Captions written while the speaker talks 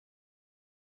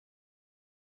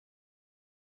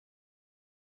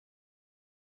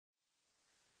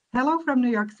Hello from New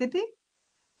York City,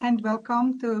 and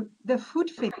welcome to the Food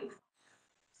Fix,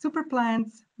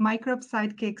 Superplants, Microbe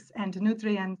Sidekicks, and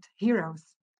Nutrient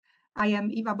Heroes. I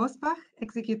am Eva Bosbach,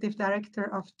 Executive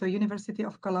Director of the University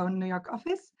of Cologne, New York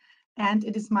office, and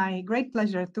it is my great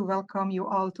pleasure to welcome you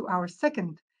all to our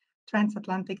second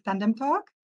Transatlantic Tandem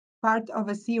Talk, part of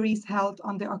a series held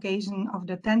on the occasion of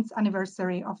the 10th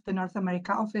anniversary of the North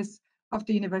America office of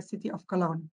the University of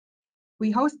Cologne. We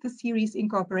host the series in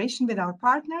cooperation with our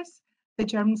partners, the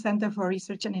German Center for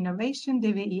Research and Innovation,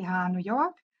 DWIH New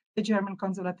York, the German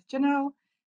Consulate General,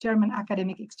 German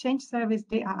Academic Exchange Service,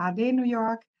 DAAD New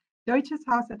York, Deutsches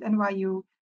Haus at NYU,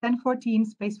 1014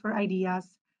 Space for Ideas,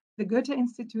 the Goethe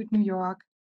Institute New York,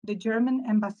 the German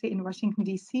Embassy in Washington,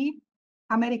 D.C.,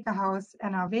 America House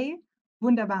NRW,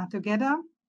 Wunderbar Together,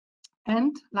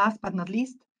 and last but not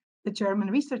least, the German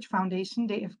Research Foundation,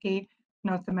 DFG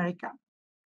North America.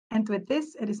 And with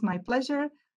this, it is my pleasure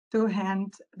to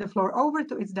hand the floor over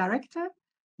to its director,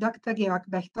 Dr. Georg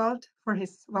Mechthild, for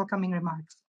his welcoming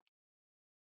remarks.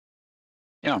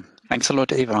 Yeah, thanks a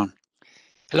lot, Eva.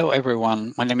 Hello,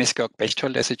 everyone. My name is Georg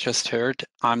Mechthild. As you just heard,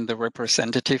 I'm the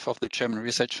representative of the German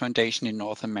Research Foundation in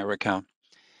North America.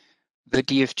 The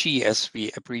DFG, as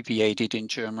we abbreviate it in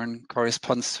German,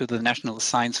 corresponds to the National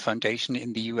Science Foundation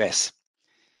in the US.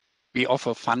 We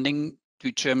offer funding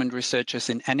to German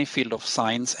researchers in any field of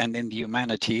science and in the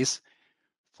humanities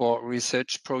for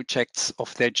research projects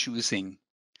of their choosing.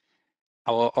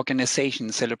 Our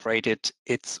organization celebrated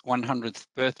its 100th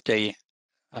birthday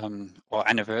or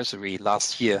anniversary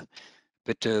last year,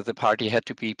 but the party had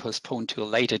to be postponed to a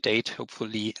later date,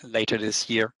 hopefully later this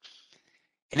year.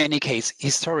 In any case,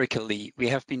 historically, we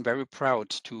have been very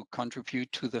proud to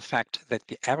contribute to the fact that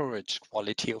the average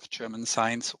quality of German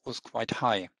science was quite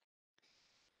high.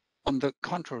 On the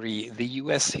contrary, the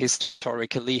US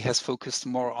historically has focused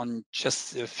more on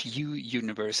just a few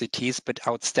universities, but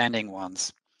outstanding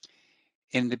ones.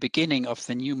 In the beginning of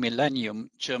the new millennium,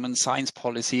 German science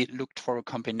policy looked for a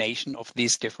combination of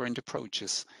these different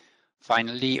approaches,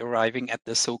 finally arriving at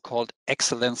the so-called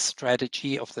excellence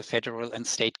strategy of the federal and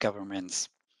state governments.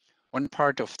 One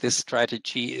part of this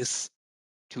strategy is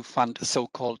to fund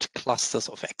so-called clusters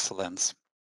of excellence.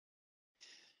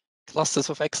 Clusters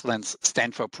of excellence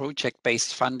stand for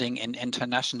project-based funding in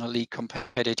internationally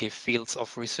competitive fields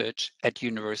of research at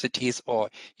universities or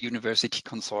university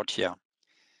consortia.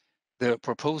 The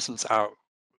proposals are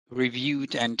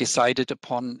reviewed and decided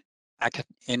upon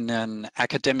in an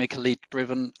academically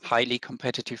driven, highly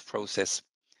competitive process.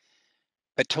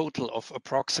 A total of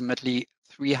approximately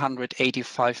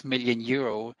 385 million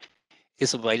euro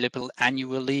is available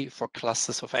annually for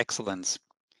clusters of excellence.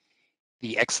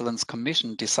 The Excellence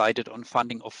Commission decided on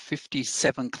funding of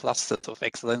 57 clusters of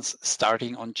excellence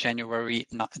starting on January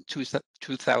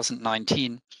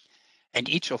 2019, and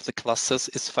each of the clusters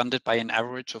is funded by an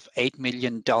average of $8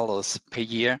 million per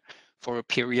year for a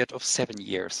period of 7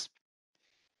 years.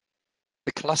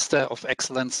 The Cluster of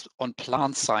Excellence on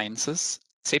Plant Sciences,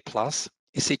 C+,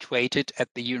 is situated at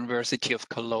the University of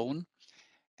Cologne,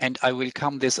 and I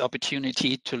welcome this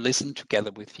opportunity to listen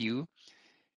together with you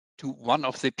to one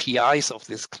of the PIs of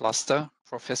this cluster,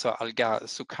 Professor Alga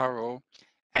Zuccaro,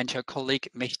 and her colleague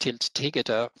Mechthild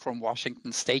Tegeder from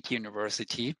Washington State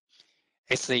University,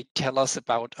 as they tell us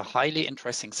about a highly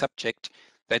interesting subject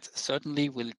that certainly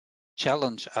will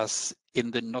challenge us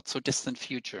in the not so distant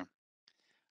future.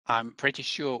 I'm pretty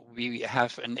sure we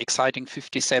have an exciting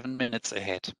 57 minutes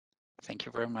ahead. Thank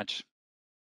you very much.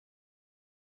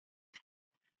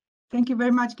 Thank you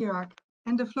very much, Georg.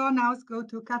 And the floor now goes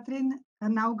to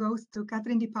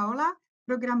Katrin Di Paola,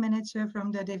 Program Manager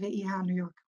from the DWIH New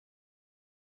York.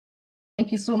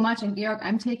 Thank you so much. And Georg,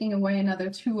 I'm taking away another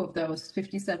 2 of those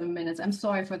 57 minutes. I'm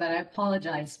sorry for that. I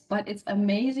apologize. But it's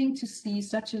amazing to see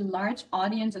such a large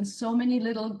audience and so many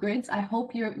little grids. I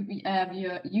hope you're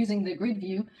using the grid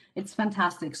view. It's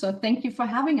fantastic. So thank you for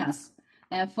having us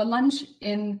for lunch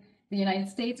in the United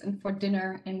States and for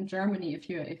dinner in Germany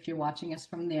if you're watching us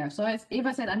from there. So as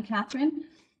Eva said, I'm Katrin.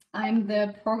 I'm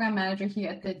the program manager here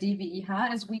at the DWIH,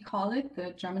 as we call it,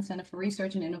 the German Center for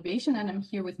Research and Innovation. And I'm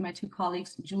here with my 2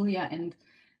 colleagues, Julia and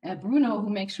Bruno, who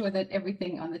make sure that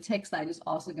everything on the tech side is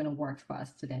also going to work for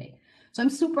us today. So I'm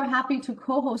super happy to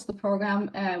co-host the program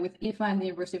with Eva and the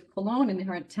University of Cologne in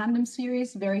her Tandem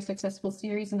series, very successful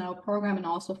series in our program, and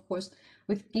also, of course,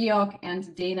 with Georg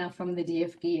and Dana from the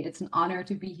DFG. It's an honor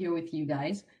to be here with you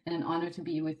guys and an honor to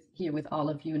be here with all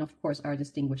of you and, of course, our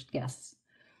distinguished guests.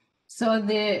 So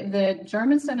the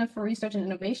German Center for Research and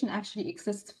Innovation actually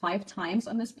exists 5 times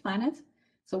on this planet.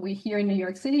 So we're here in New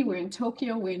York City, we're in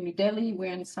Tokyo, we're in New Delhi,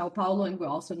 we're in Sao Paulo, and we're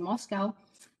also in Moscow.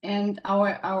 And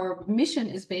our mission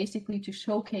is basically to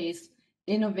showcase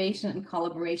innovation and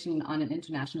collaboration on an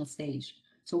international stage.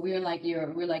 So we're like your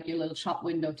little shop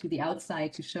window to the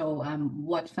outside to show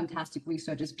what fantastic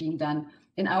research is being done,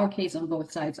 in our case, on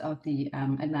both sides of the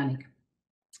Atlantic.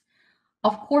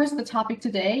 Of course, the topic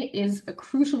today is a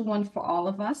crucial one for all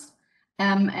of us.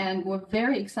 And we're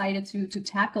very excited to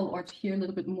tackle or to hear a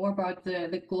little bit more about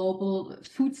the global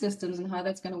food systems and how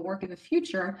that's going to work in the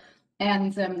future.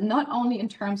 And not only in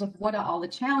terms of what are all the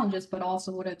challenges, but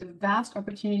also what are the vast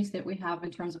opportunities that we have in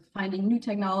terms of finding new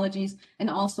technologies and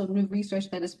also new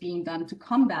research that is being done to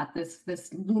combat this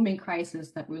looming crisis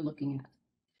that we're looking at.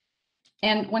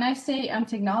 And when I say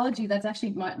technology, that's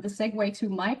actually the segue to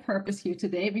my purpose here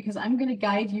today, because I'm going to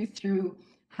guide you through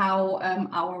how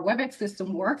our WebEx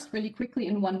system works really quickly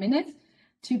in 1 minute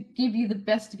to give you the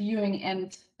best viewing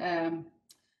and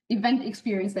event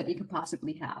experience that you could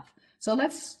possibly have. So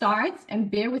let's start, and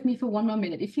bear with me for 1 more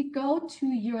minute. If you go to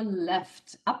your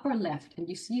left, upper left, and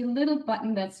you see a little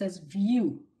button that says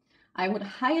View, I would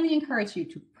highly encourage you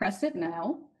to press it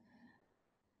now,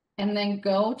 and then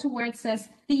go to where it says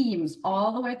Themes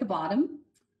all the way at the bottom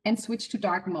and switch to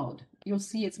dark mode. You'll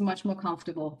see it's much more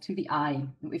comfortable to the eye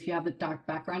if you have the dark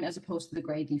background as opposed to the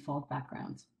gray default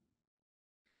background.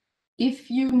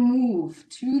 If you move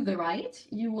to the right,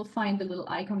 you will find the little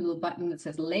icon, little button that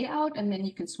says Layout, and then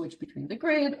you can switch between the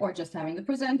grid or just having the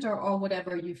presenter or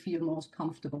whatever you feel most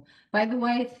comfortable. By the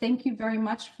way, thank you very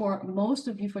much for most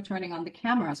of you for turning on the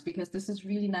cameras, because this is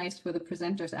really nice for the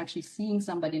presenters actually seeing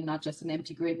somebody, not just an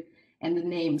empty grid and the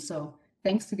name. So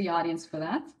thanks to the audience for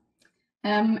that.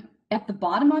 At the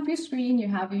bottom of your screen, you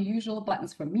have your usual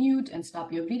buttons for mute and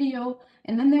stop your video.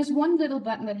 And then there's one little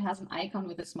button that has an icon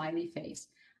with a smiley face.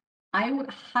 I would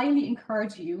highly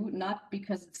encourage you, not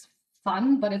because it's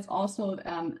fun, but it's also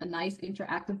a nice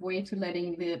interactive way to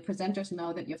letting the presenters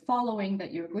know that you're following,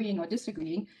 that you're agreeing or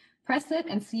disagreeing. Press it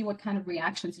and see what kind of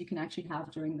reactions you can actually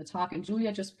have during the talk. And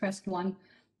Julia just pressed one,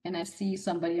 and I see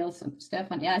somebody else,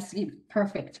 Stefan. Yeah, I see.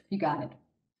 Perfect. You got it.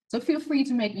 So feel free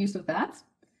to make use of that.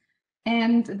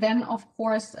 And then, of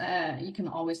course, you can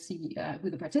always see who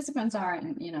the participants are,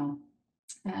 and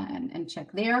and check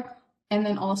there. And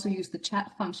then also use the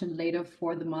chat function later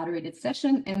for the moderated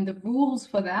session. And the rules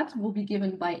for that will be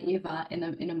given by Eva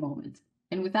in a moment.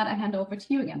 And with that, I hand over to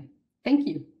you again. Thank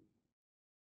you.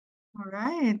 All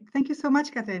right. Thank you so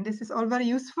much, Catherine. This is all very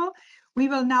useful. We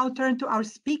will now turn to our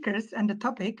speakers and the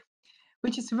topic,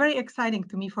 which is very exciting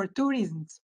to me for 2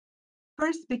 reasons.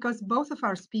 First, because both of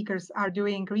our speakers are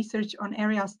doing research on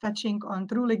areas touching on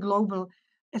truly global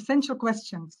essential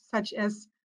questions, such as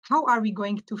how are we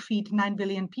going to feed 9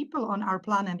 billion people on our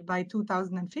planet by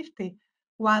 2050,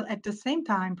 while at the same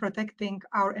time protecting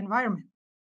our environment.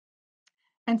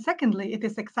 And secondly, it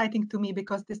is exciting to me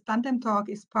because this Tandem talk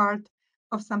is part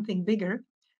of something bigger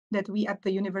that we at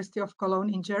the University of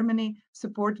Cologne in Germany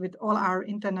support with all our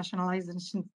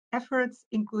internationalization efforts,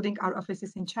 including our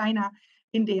offices in China,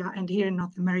 India, and here in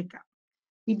North America.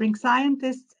 We bring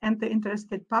scientists and the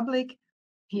interested public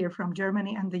here from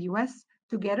Germany and the US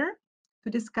together to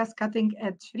discuss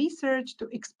cutting-edge research, to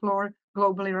explore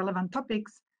globally relevant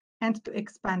topics, and to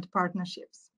expand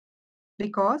partnerships.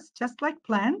 Because just like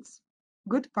plants,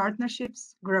 good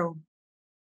partnerships grow.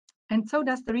 And so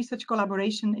does the research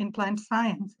collaboration in plant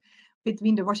science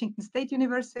between the Washington State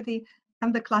University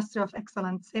and the Cluster of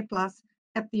Excellence C+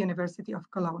 at the University of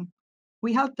Cologne.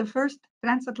 We held the first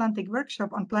Transatlantic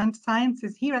workshop on plant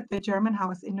sciences here at the German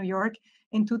House in New York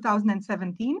in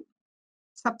 2017.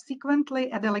 Subsequently,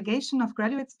 a delegation of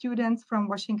graduate students from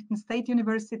Washington State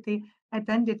University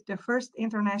attended the first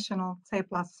international C+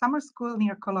 summer school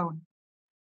near Cologne.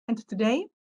 And today,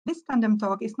 this Tandem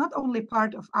talk is not only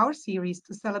part of our series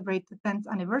to celebrate the 10th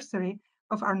anniversary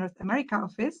of our North America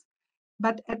office,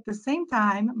 but at the same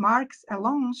time marks a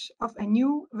launch of a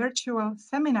new virtual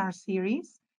seminar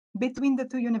series between the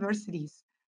 2 universities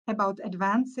about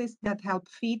advances that help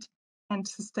feed and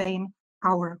sustain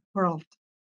our world.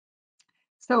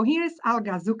 So here's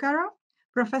Alga Zuccaro,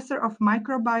 professor of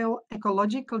microbial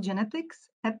ecological genetics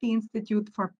at the Institute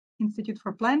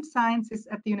for Plant Sciences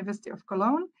at the University of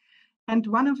Cologne, and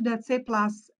one of the C+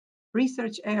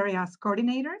 research areas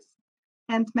coordinators,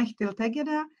 and Mechthild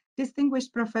Tegeder,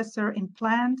 distinguished professor in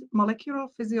plant molecular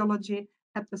physiology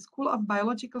at the School of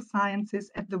Biological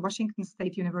Sciences at the Washington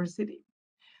State University.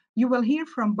 You will hear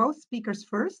from both speakers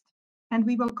first, and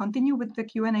we will continue with the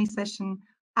Q&A session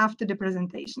after the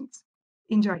presentations.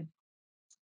 Enjoy.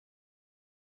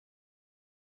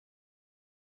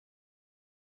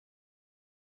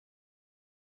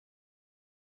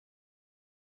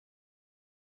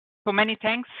 So many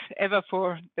thanks, Eva,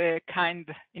 for the kind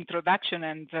introduction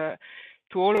and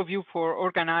to all of you for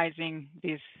organizing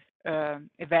this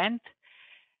event.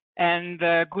 And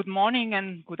good morning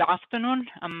and good afternoon.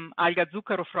 I'm Alga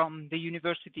Zuccaro from the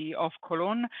University of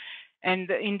Cologne. And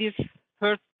in this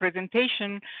first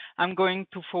presentation, I'm going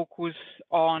to focus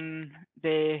on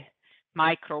the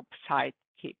microbe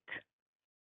sidekick.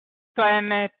 So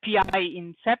I'm a PI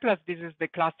in CEPLAS. This is the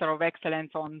Cluster of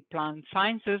Excellence on Plant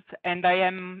Sciences, and I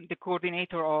am the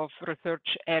coordinator of Research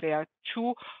Area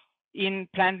 2 in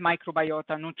plant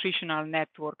microbiota, nutritional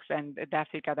networks, and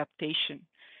edaphic adaptation.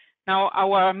 Now,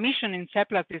 our mission in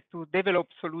CEPLAS is to develop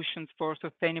solutions for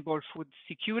sustainable food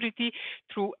security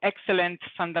through excellent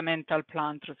fundamental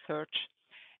plant research.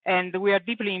 And we are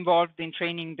deeply involved in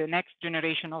training the next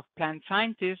generation of plant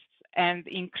scientists and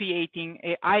in creating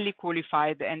a highly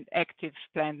qualified and active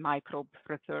plant microbe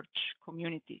research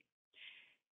community.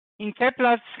 In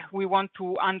CEPLAS, we want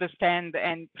to understand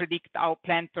and predict how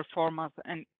plant performance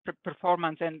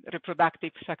and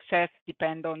reproductive success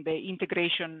depend on the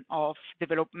integration of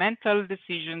developmental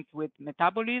decisions with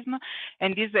metabolism,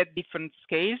 and this at different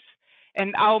scales,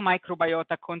 and how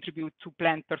microbiota contribute to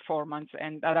plant performance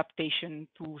and adaptation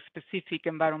to specific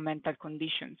environmental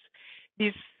conditions.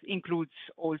 This includes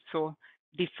also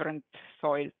different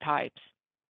soil types.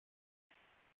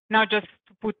 Now, just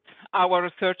to put our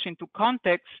research into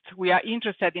context, we are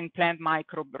interested in plant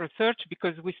microbe research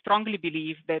because we strongly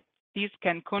believe that this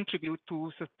can contribute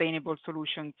to sustainable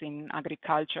solutions in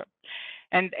agriculture.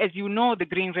 And as you know, the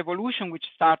Green Revolution, which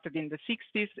started in the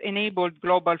 60s, enabled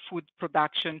global food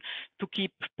production to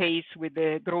keep pace with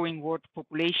the growing world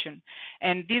population.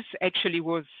 And this actually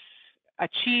was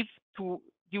achieved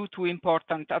due to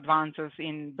important advances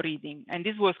in breeding. And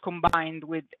this was combined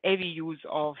with heavy use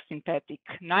of synthetic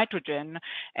nitrogen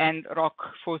and rock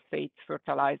phosphate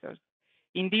fertilizers.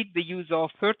 Indeed, the use of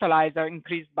fertilizer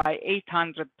increased by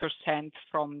 800%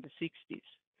 from the 60s.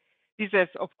 This has,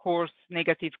 of course,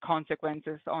 negative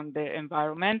consequences on the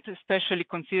environment, especially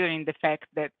considering the fact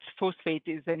that phosphate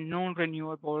is a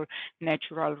non-renewable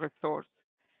natural resource.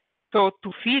 So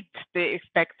to feed the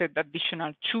expected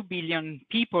additional 2 billion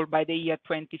people by the year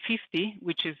 2050,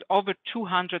 which is over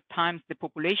 200 times the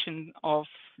population of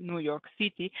New York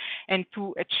City, and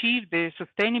to achieve the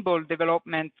Sustainable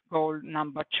Development Goal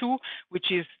number 2,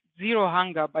 which is zero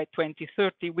hunger by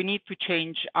 2030, we need to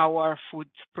change our food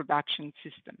production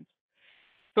systems.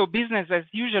 So business as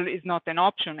usual is not an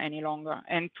option any longer,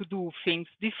 and to do things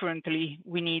differently,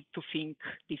 we need to think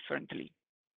differently.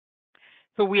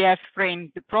 So we have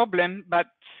framed the problem, but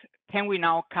can we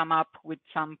now come up with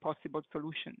some possible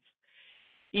solutions?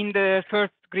 In the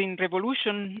first Green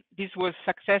Revolution, this was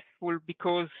successful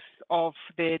because of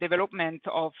the development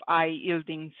of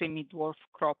high-yielding semi-dwarf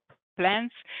crop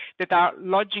plants that are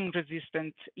lodging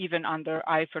resistant even under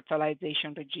high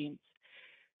fertilization regimes.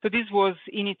 So this was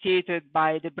initiated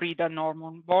by the breeder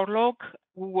Norman Borlaug,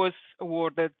 who was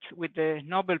awarded with the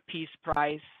Nobel Peace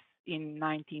Prize in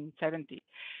 1970.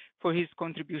 For his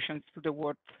contributions to the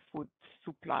world food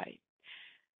supply.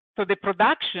 So the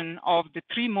production of the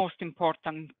three most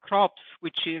important crops,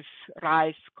 which is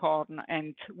rice, corn,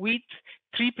 and wheat,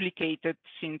 triplicated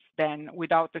since then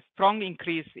without a strong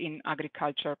increase in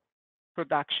agriculture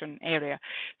production area.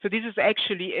 So this is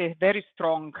actually a very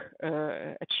strong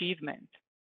achievement.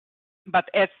 But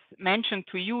as mentioned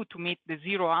to you, to meet the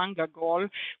zero hunger goal,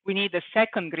 we need a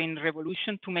second Green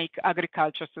Revolution to make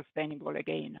agriculture sustainable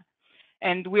again.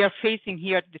 And we are facing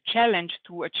here the challenge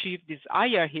to achieve these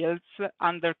higher yields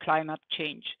under climate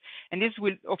change. And this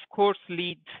will, of course,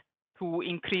 lead to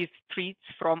increased threats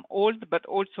from old, but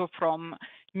also from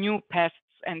new pests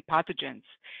and pathogens.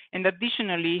 And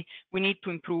additionally, we need to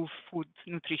improve food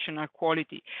nutritional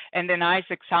quality. And a nice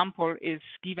example is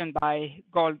given by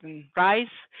golden rice.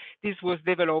 This was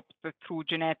developed through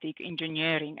genetic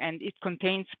engineering, and it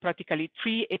contains practically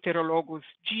 3 heterologous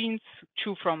genes,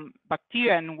 2 from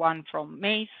bacteria and 1 from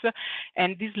maize.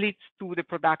 And this leads to the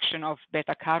production of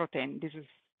beta-carotene. This is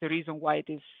the reason why it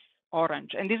is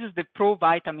orange. And this is the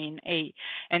provitamin A.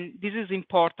 And this is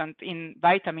important in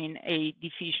vitamin A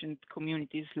deficient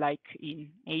communities like in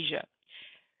Asia.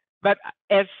 But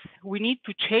as we need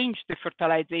to change the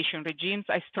fertilization regimes,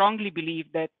 I strongly believe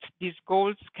that these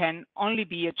goals can only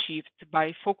be achieved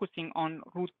by focusing on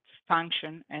root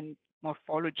function and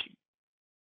morphology.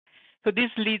 So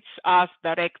this leads us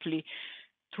directly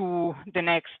to the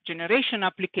next generation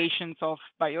applications of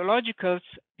biologicals.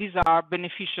 These are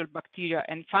beneficial bacteria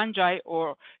and fungi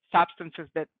or substances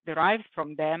that derive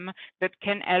from them that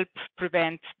can help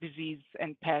prevent disease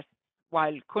and pests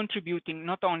while contributing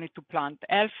not only to plant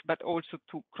health, but also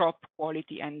to crop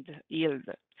quality and yield.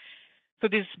 So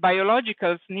these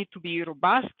biologicals need to be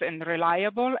robust and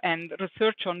reliable, and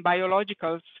research on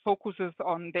biologicals focuses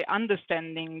on the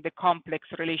understanding the complex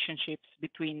relationships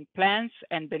between plants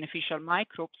and beneficial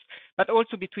microbes, but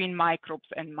also between microbes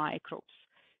and microbes,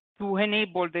 to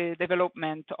enable the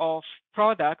development of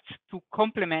products to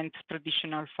complement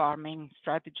traditional farming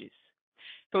strategies.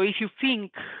 So if you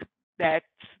think that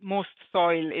most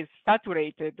soil is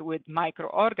saturated with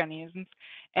microorganisms,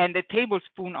 and a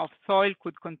tablespoon of soil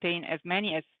could contain as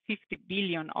many as 50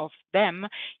 billion of them,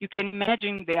 you can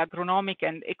imagine the agronomic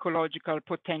and ecological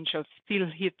potential still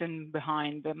hidden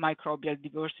behind the microbial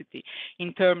diversity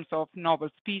in terms of novel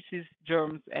species,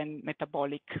 germs, and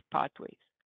metabolic pathways.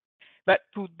 But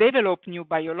to develop new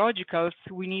biologicals,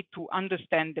 we need to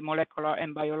understand the molecular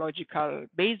and biological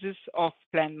basis of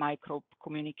plant microbe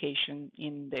communication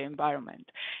in the environment.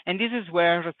 And this is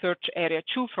where research area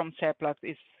 2 from Seplat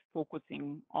is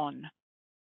focusing on.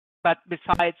 But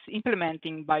besides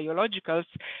implementing biologicals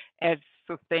as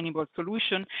sustainable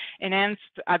solution,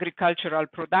 enhanced agricultural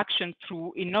production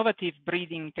through innovative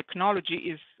breeding technology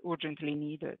is urgently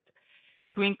needed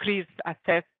to increase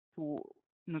access to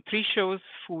nutritious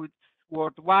foods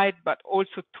worldwide, but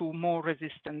also to more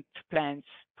resistant plants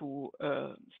to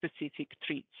specific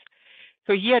treats.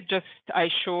 So here just I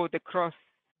show the cross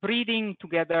breeding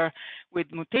together with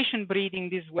mutation breeding.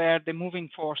 These were the moving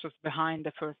forces behind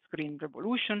the first green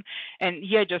revolution. And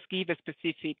here I just give a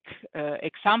specific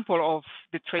example of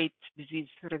the trait disease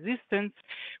resistance,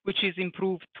 which is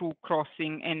improved through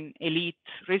crossing an elite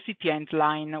recipient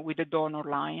line with a donor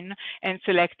line and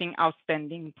selecting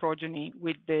outstanding progeny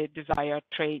with the desired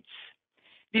traits.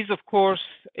 This, of course,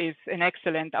 is an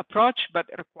excellent approach, but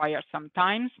requires some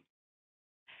time.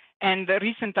 And the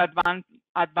recent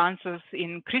advances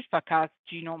in CRISPR-Cas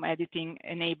genome editing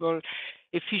enable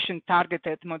efficient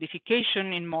targeted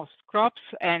modification in most crops,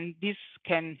 and this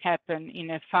can happen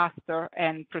in a faster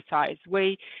and precise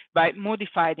way by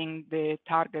modifying the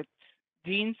target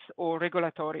genes or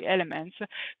regulatory elements.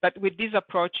 But with this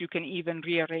approach, you can even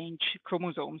rearrange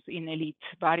chromosomes in elite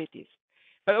varieties.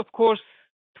 But of course,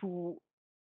 to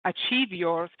achieve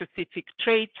your specific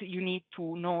trait, you need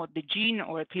to know the gene,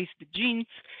 or at least the genes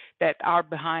that are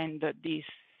behind this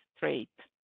trait.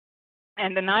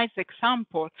 And a nice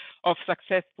example of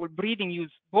successful breeding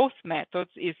use both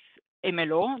methods is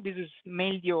MLO. This is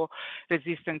mildew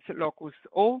resistance locus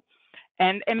O.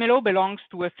 And MLO belongs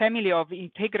to a family of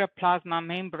integra plasma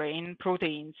membrane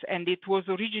proteins, and it was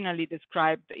originally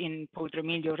described in powdery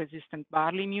mildew resistant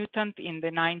barley mutant in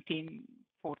the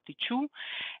 1942,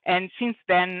 and since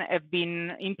then have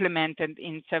been implemented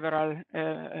in several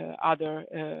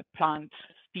other plant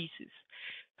species.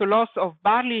 So loss of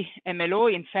barley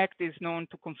MLO, in fact, is known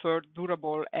to confer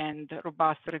durable and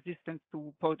robust resistance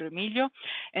to powdery mildew.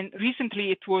 And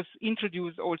recently it was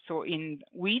introduced also in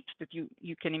wheat, that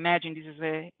you can imagine this is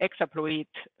a hexaploid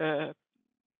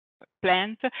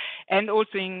plant, and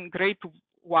also in grape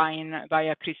wine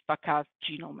via CRISPR-Cas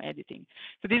genome editing.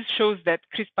 So this shows that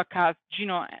CRISPR-Cas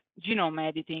genome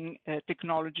editing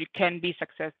technology can be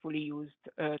successfully used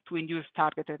to induce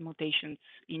targeted mutations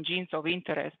in genes of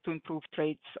interest to improve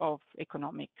traits of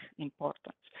economic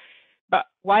importance. But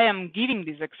why I'm giving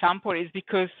this example is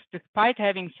because despite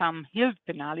having some yield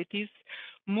penalties,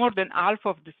 more than half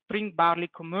of the spring barley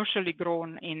commercially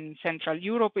grown in Central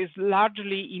Europe is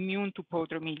largely immune to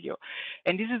powdery mildew.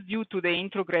 And this is due to the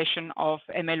integration of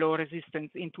MLO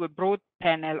resistance into a broad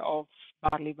panel of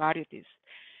barley varieties.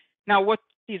 Now, what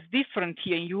is different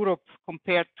here in Europe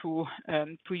compared to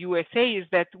USA is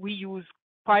that we use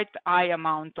quite high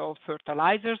amount of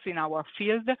fertilizers in our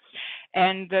field,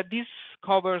 and this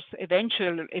covers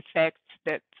eventual effects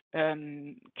that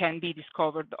can be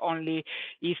discovered only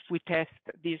if we test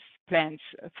these plants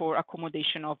for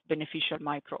accommodation of beneficial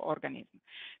microorganisms.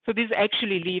 So this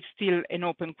actually leaves still an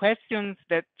open question,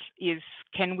 that is,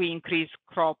 can we increase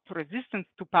crop resistance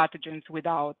to pathogens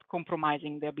without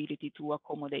compromising the ability to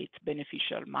accommodate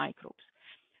beneficial microbes?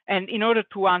 And in order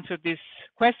to answer these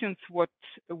questions, what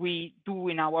we do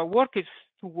in our work is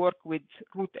to work with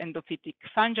root endophytic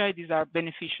fungi. These are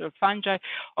beneficial fungi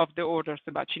of the order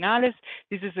Sabacinalis.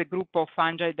 This is a group of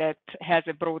fungi that has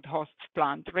a broad host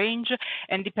plant range,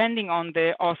 and depending on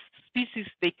the host species,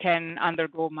 they can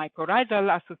undergo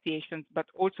mycorrhizal associations, but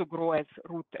also grow as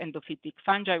root endophytic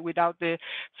fungi without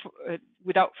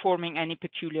forming any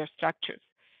peculiar structures.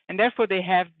 And therefore, they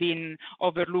have been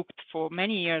overlooked for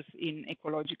many years in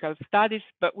ecological studies,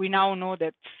 but we now know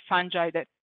that fungi that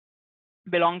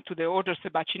belong to the order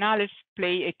Sabacinalis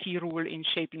play a key role in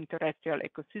shaping terrestrial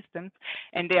ecosystems,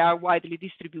 and they are widely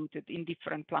distributed in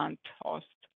different plant hosts.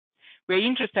 We're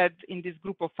interested in this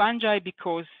group of fungi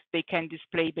because they can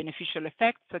display beneficial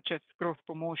effects such as growth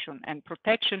promotion and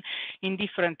protection in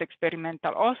different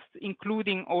experimental hosts,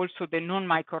 including also the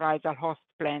non-mycorrhizal host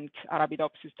plant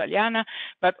Arabidopsis thaliana,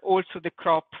 but also the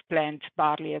crop plant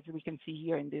barley, as we can see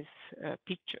here in this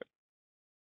picture.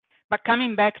 But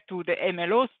coming back to the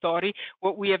MLO story,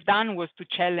 what we have done was to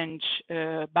challenge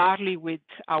barley with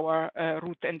our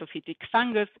root endophytic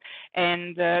fungus,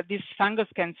 and this fungus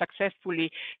can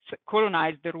successfully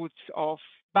colonize the roots of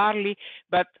barley,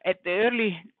 but at the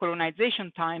early colonization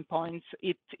time points,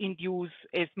 it induces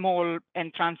a small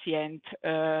and transient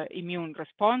immune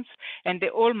response. And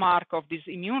the hallmark of this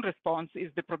immune response is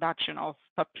the production of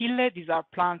papillae. These are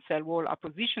plant cell wall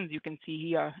appositions, you can see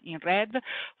here in red,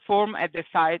 formed at the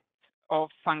site of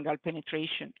fungal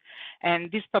penetration. And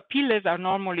these papillae are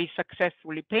normally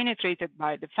successfully penetrated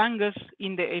by the fungus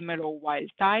in the MLO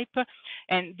wild type.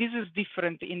 And this is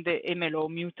different in the MLO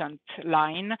mutant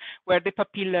line, where the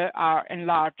papillae are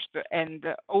enlarged and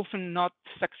often not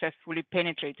successfully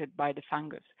penetrated by the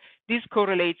fungus. This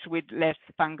correlates with less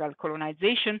fungal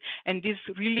colonization, and this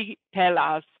really tells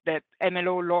us that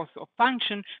MLO loss of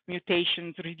function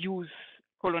mutations reduce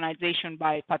colonization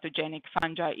by pathogenic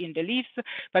fungi in the leaves,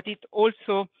 but it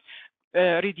also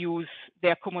reduces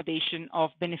the accommodation of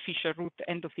beneficial root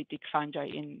endophytic fungi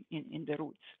in the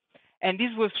roots. And this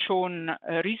was shown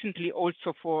recently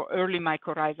also for early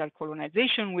mycorrhizal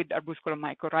colonization with arbuscular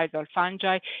mycorrhizal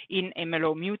fungi in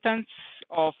MLO mutants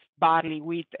of barley,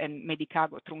 wheat, and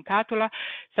Medicago truncatula,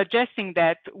 suggesting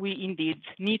that we indeed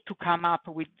need to come up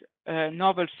with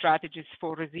novel strategies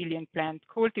for resilient plant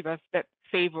cultivars that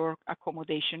favor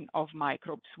accommodation of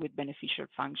microbes with beneficial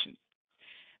functions.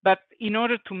 But in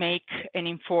order to make an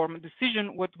informed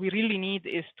decision, what we really need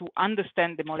is to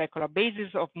understand the molecular basis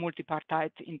of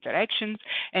multipartite interactions.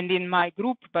 And in my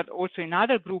group, but also in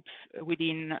other groups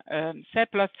within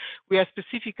Seplas, we are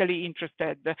specifically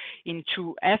interested in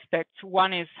two aspects.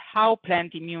 One is how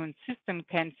plant immune system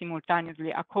can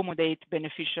simultaneously accommodate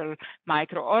beneficial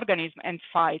microorganisms and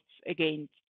fight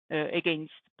against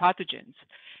pathogens.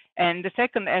 And the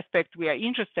second aspect we are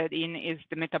interested in is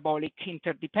the metabolic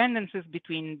interdependencies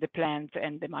between the plant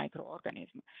and the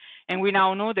microorganism. And we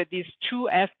now know that these two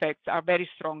aspects are very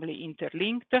strongly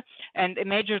interlinked. And a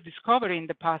major discovery in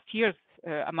the past years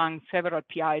among several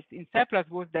PIs in Seplas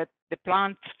was that the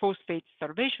plant phosphate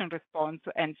starvation response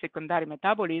and secondary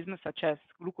metabolism, such as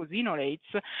glucosinolates,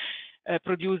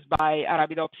 produced by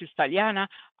Arabidopsis thaliana,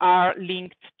 are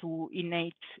linked to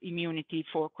innate immunity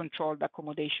for controlled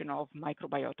accommodation of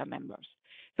microbiota members.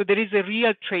 So there is a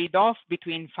real trade-off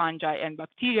between fungi and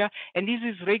bacteria, and this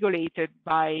is regulated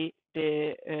by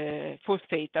the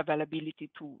phosphate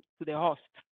availability to the host.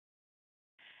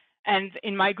 And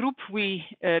in my group, we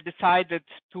decided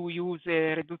to use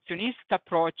a reductionist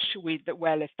approach with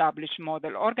well-established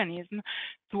model organisms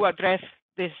to address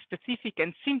the specific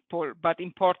and simple but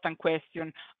important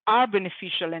question, are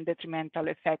beneficial and detrimental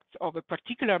effects of a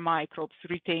particular microbes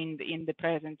retained in the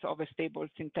presence of a stable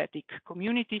synthetic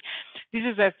community? This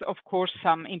is, of course,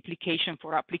 some implication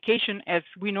for application, as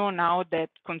we know now that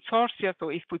consortia, so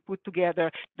if we put together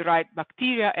the right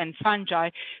bacteria and fungi,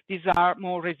 these are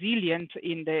more resilient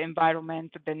in the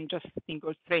environment than just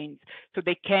single strains. So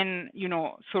they can,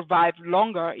 survive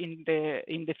longer in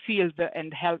the field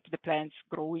and help the plants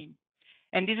growing.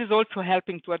 And this is also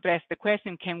helping to address the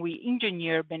question, can we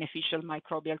engineer beneficial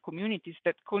microbial communities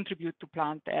that contribute to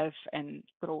plant health and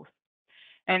growth?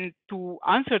 And to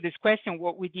answer this question,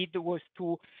 what we did was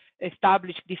to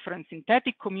establish different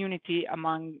synthetic community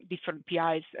among different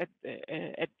PIs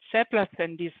at Seplas.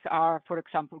 And these are, for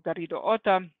example, Garrido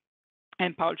Otta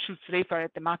and Paul Schulz-Refer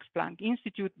at the Max Planck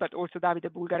Institute, but also Davide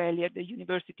Bulgarelli at the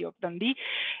University of Dundee.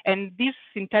 And this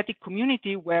synthetic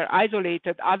community were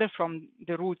isolated either from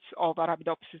the roots of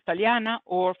Arabidopsis thaliana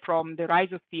or from the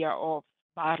rhizosphere of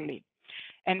barley.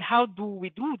 And how do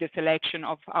we do the selection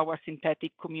of our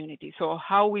synthetic community? So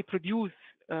how we produce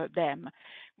them?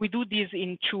 We do this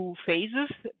in two phases.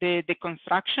 The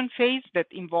construction phase that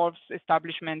involves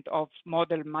establishment of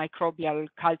model microbial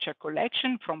culture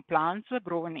collection from plants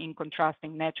grown in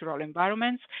contrasting natural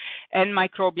environments, and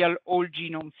microbial whole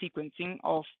genome sequencing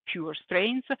of pure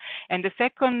strains. And the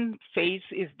second phase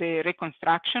is the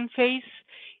reconstruction phase,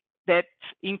 that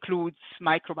includes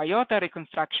microbiota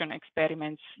reconstruction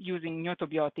experiments using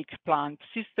neotobiotic plant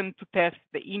system to test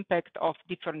the impact of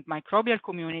different microbial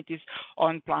communities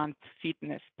on plant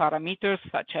fitness parameters,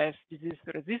 such as disease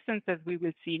resistance, as we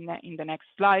will see in the next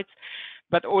slides,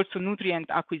 but also nutrient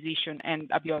acquisition and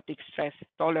abiotic stress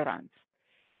tolerance.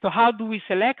 So how do we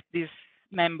select these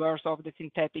members of the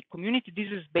synthetic community?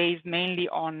 This is based mainly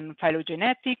on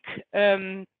phylogenetic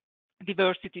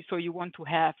diversity, so you want to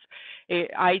have a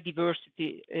high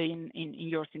diversity in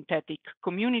your synthetic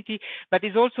community, but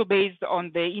it's also based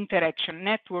on the interaction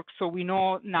network. So we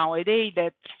know nowadays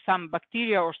that some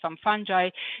bacteria or some fungi,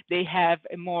 they have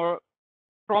a more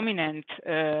prominent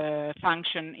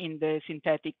function in the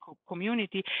synthetic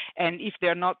community, and if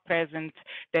they're not present,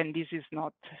 then this is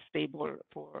not stable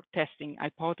for testing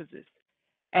hypothesis.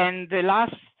 And the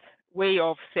last way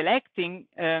of selecting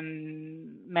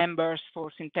members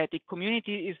for synthetic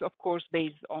community is, of course,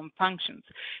 based on functions.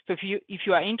 So if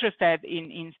you are interested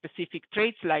in specific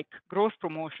traits like growth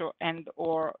promotion and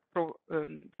or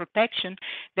protection,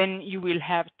 then you will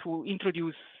have to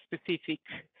introduce specific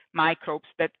microbes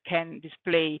that can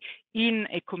display in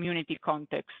a community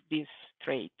context this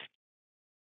trait.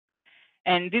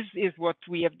 And this is what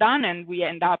we have done, and we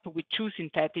end up with 2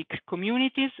 synthetic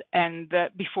communities. And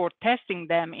before testing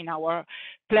them in our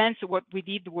plants, what we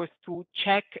did was to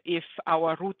check if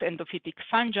our root endophytic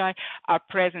fungi are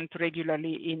present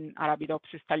regularly in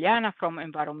Arabidopsis thaliana from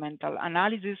environmental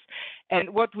analysis.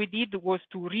 And what we did was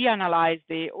to reanalyze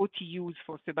the OTUs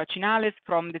for Sebacinales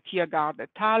from the Tegeder et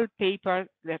al. Paper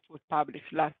that was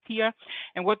published last year.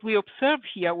 And what we observed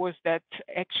here was that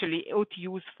actually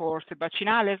OTUs for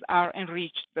Sebacinales are enriched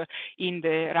in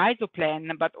the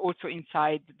rhizoplan, but also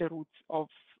inside the roots of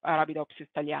Arabidopsis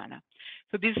thaliana.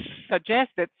 So this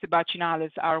suggests that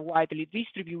Sebacinales are widely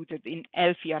distributed in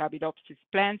healthy Arabidopsis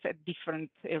plants at different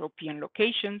European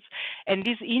locations, and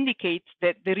this indicates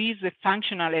that there is a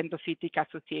functional endophytic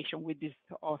association with this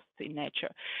host in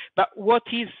nature. But what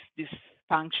is this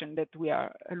function that we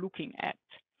are looking at?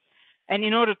 And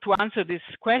in order to answer this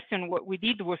question, what we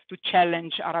did was to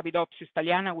challenge Arabidopsis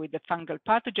thaliana with the fungal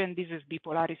pathogen. This is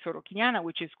Bipolaris sorokiniana,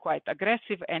 which is quite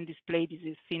aggressive and displays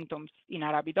disease symptoms in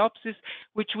Arabidopsis,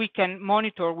 which we can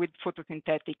monitor with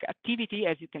photosynthetic activity,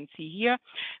 as you can see here.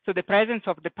 So the presence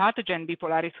of the pathogen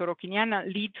Bipolaris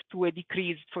sorokiniana leads to a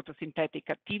decreased photosynthetic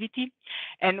activity.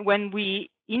 And when we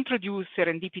introduce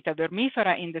Serendipita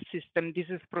vermifera in the system, this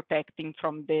is protecting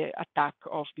from the attack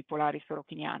of Bipolaris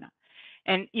sorokiniana.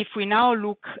 And if we now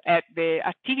look at the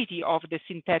activity of the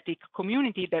synthetic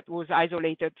community that was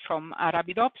isolated from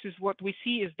Arabidopsis, what we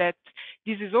see is that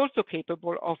this is also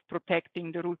capable of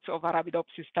protecting the roots of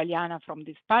Arabidopsis thaliana from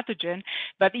this pathogen.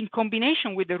 But in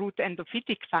combination with the root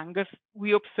endophytic fungus,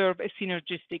 we observe a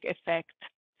synergistic effect.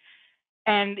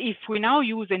 And if we now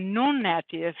use a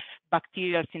non-native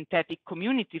bacterial synthetic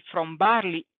community from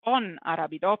barley on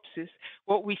Arabidopsis,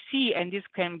 what we see, and this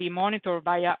can be monitored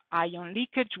via ion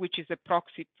leakage, which is a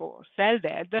proxy for cell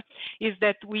death, is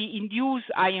that we induce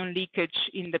ion leakage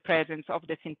in the presence of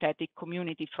the synthetic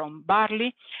community from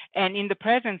barley, and in the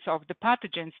presence of the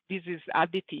pathogens, this is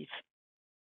additive.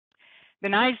 The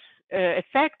nice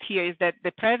effect here is that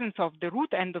the presence of the root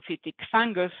endophytic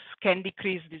fungus can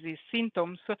decrease disease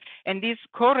symptoms, and this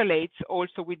correlates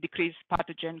also with decreased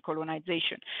pathogen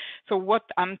colonization. So what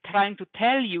I'm trying to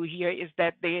tell you here is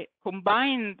that the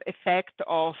combined effect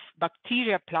of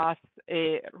bacteria plus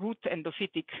root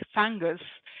endophytic fungus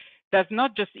does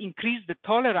not just increase the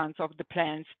tolerance of the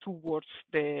plants towards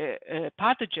the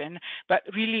pathogen, but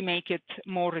really make it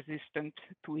more resistant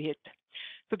to it.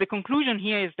 So the conclusion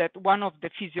here is that one of the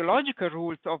physiological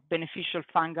rules of beneficial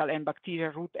fungal and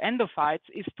bacterial root endophytes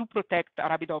is to protect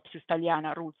Arabidopsis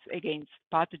thaliana roots against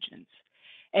pathogens.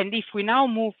 And if we now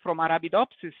move from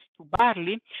Arabidopsis to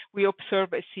barley, we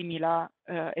observe a similar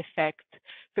effect.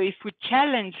 So if we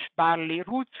challenge barley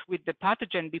roots with the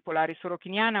pathogen Bipolaris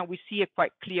sorokiniana, we see a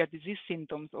quite clear disease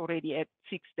symptoms already at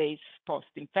 6 days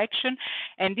post-infection.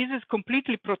 And this is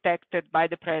completely protected by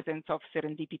the presence of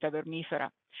Serendipita vermifera.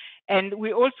 And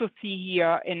we also see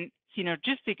here a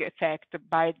synergistic effect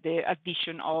by the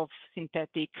addition of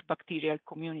synthetic bacterial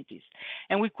communities.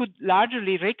 And we could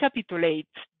largely recapitulate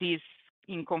these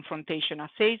in confrontation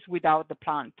assays without the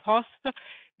plant host.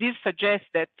 This suggests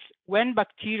that when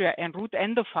bacteria and root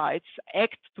endophytes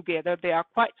act together, they are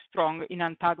quite strong in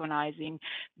antagonizing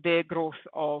the growth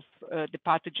of the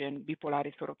pathogen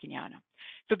Bipolaris sorokiniana.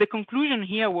 So the conclusion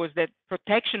here was that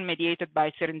protection mediated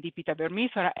by Serendipita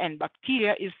vermifera and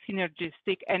bacteria is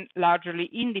synergistic and largely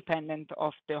independent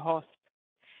of the host.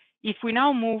 If we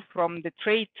now move from the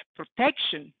trait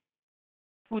protection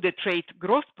to the trait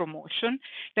growth promotion,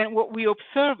 then what we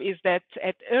observe is that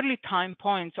at early time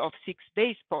points of 6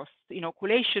 days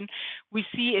post-inoculation, we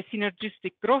see a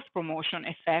synergistic growth promotion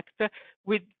effect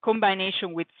with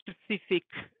combination with specific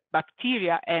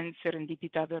bacteria and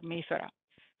Serendipita vermifera.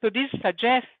 So this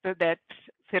suggests that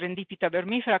Serendipita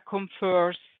vermifera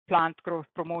confers plant growth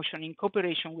promotion in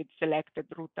cooperation with selected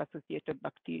root-associated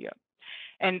bacteria.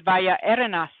 And via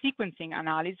RNA sequencing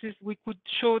analysis, we could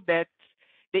show that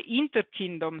the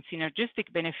inter-kingdom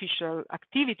synergistic beneficial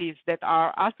activities that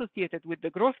are associated with the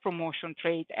growth promotion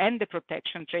trait and the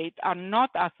protection trait are not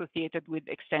associated with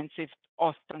extensive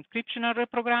host transcriptional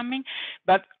reprogramming,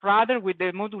 but rather with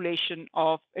the modulation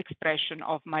of expression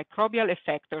of microbial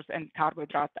effectors and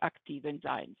carbohydrate active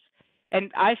enzymes.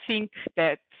 And I think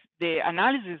that the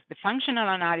analysis, the functional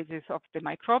analysis of the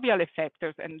microbial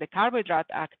effectors and the carbohydrate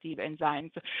active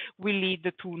enzymes will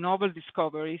lead to novel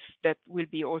discoveries that will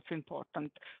be also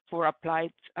important for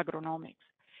applied agronomics.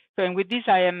 So, and with this,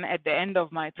 I am at the end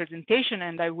of my presentation,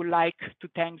 and I would like to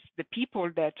thank the people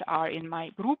that are in my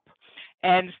group,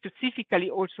 and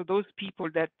specifically also those people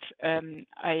that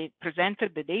I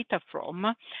presented the data from,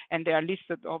 and they are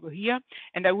listed over here.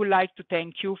 And I would like to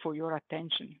thank you for your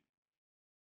attention.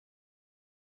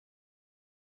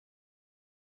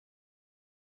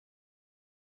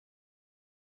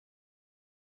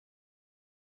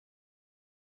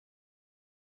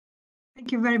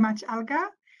 Thank you very much, Alga.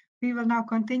 We will now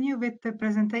continue with the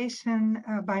presentation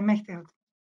by Mechthild.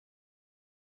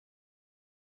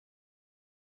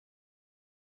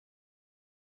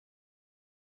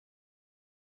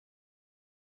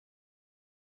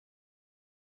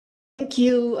 Thank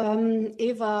you,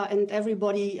 Eva, and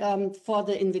everybody for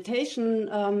the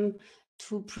invitation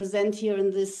to present here in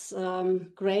this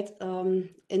great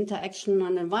interaction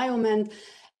on environment.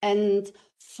 And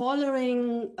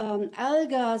following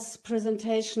Alga's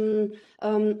presentation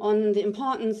on the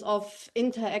importance of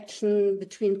interaction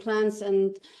between plants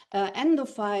and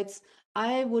endophytes,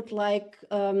 I would like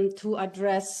to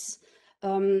address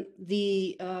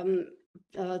the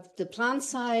plant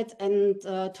side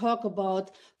and talk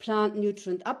about plant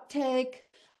nutrient uptake,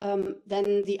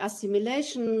 then the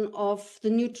assimilation of the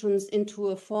nutrients into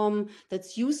a form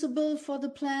that's usable for the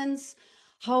plants,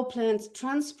 how plants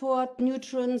transport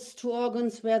nutrients to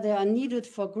organs where they are needed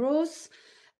for growth,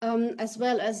 as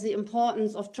well as the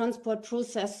importance of transport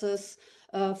processes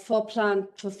for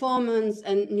plant performance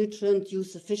and nutrient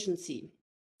use efficiency.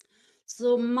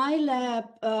 So my lab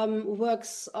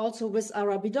works also with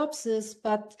Arabidopsis,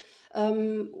 but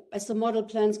as the model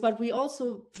plants, but we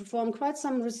also perform quite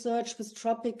some research with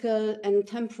tropical and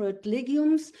temperate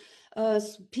legumes,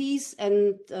 peas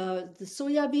and the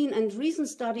soybean, and recent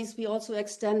studies we also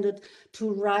extended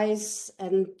to rice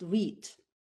and wheat.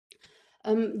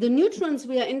 The nutrients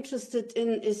we are interested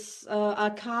in are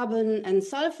carbon and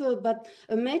sulfur, but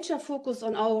a major focus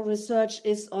on our research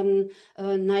is on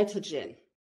nitrogen.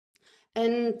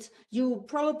 And you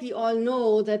probably all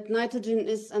know that nitrogen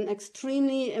is an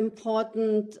extremely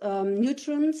important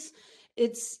nutrient.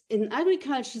 It's in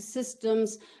agriculture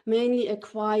systems mainly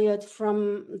acquired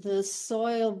from the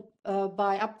soil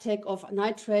by uptake of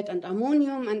nitrate and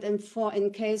ammonium, and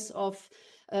in case of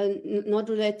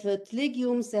nodulated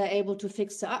legumes, they're able to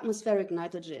fix the atmospheric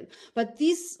nitrogen. But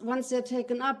these, once they're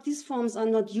taken up, these forms are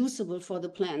not usable for the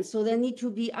plant. So they need to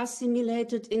be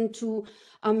assimilated into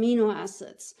amino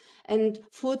acids. And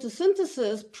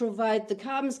photosynthesis provide the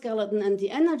carbon skeleton and the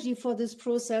energy for this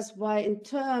process, while in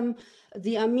turn,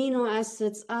 the amino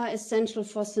acids are essential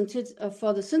for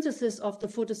the synthesis of the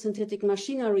photosynthetic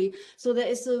machinery. So there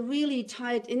is a really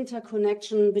tight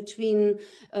interconnection between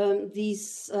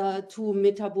these two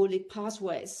metabolic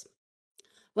pathways.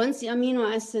 Once the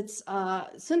amino acids are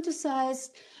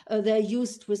synthesized, they're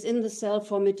used within the cell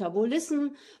for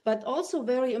metabolism, but also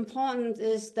very important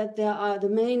is that they are the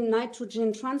main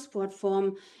nitrogen transport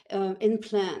form in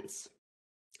plants.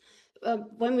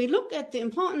 When we look at the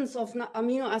importance of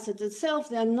amino acids itself,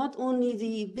 they are not only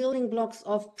the building blocks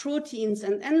of proteins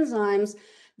and enzymes,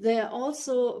 they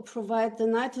also provide the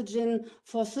nitrogen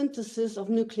for synthesis of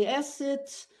nucleic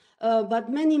acids, but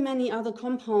many other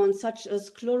compounds such as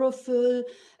chlorophyll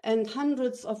and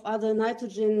hundreds of other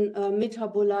nitrogen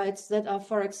metabolites that are,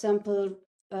 for example,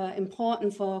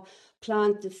 important for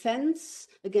plant defense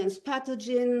against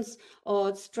pathogens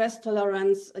or stress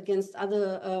tolerance against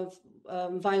other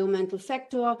environmental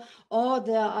factor, or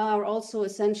they are also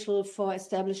essential for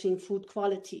establishing food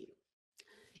quality.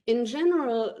 In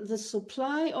general, the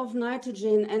supply of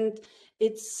nitrogen and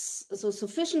its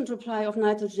sufficient supply of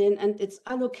nitrogen and its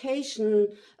allocation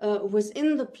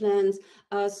within the plants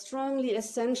are strongly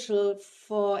essential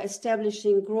for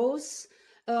establishing growth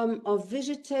of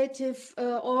vegetative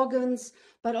organs,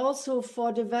 but also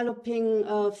for developing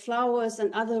flowers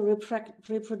and other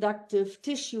reproductive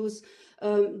tissues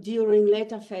during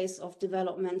later phase of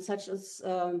development, such as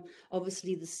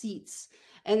obviously the seeds.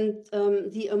 And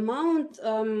the amount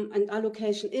and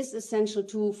allocation is essential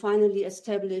to finally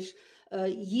establish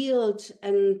yield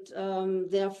and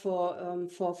therefore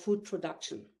for food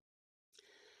production.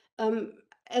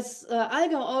 As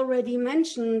Alga already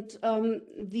mentioned, I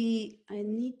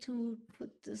need to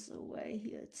put this away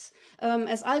here.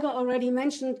 As Alga already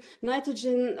mentioned,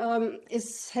 nitrogen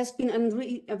has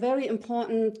been a very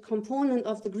important component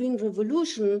of the Green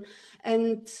Revolution,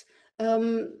 and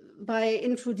by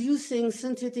introducing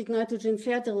synthetic nitrogen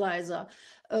fertilizer.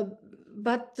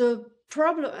 But the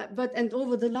problem, and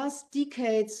over the last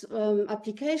decades,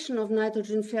 application of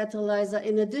nitrogen fertilizer,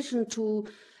 in addition to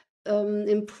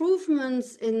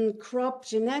improvements in crop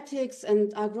genetics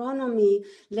and agronomy,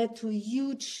 led to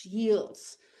huge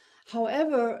yields.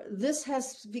 However, this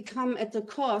has become at a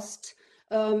cost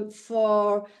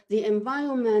for the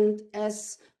environment,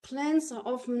 as plants are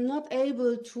often not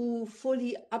able to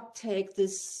fully uptake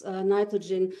this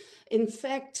nitrogen. In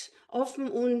fact, often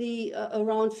only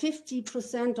around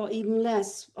 50% or even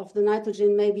less of the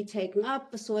nitrogen may be taken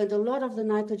up. So a lot of the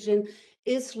nitrogen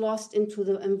is lost into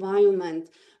the environment,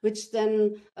 which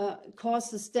then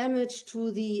causes damage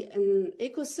to the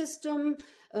ecosystem,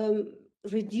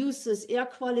 reduces air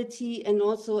quality, and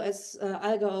also, as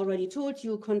Alga already told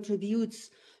you,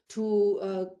 contributes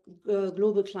to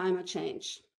global climate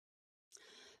change.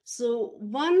 So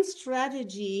one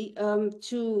strategy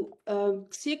to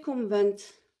circumvent,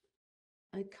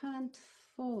 I can't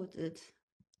forward it.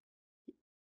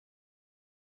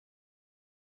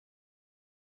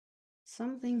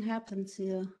 Something happens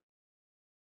here.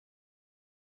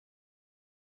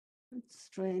 It's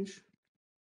strange.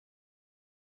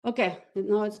 Okay,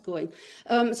 now it's going.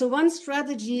 So one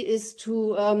strategy is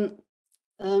to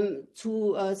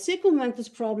circumvent this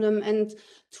problem and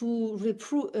to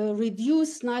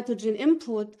reduce nitrogen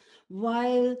input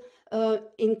while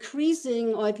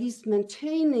increasing or at least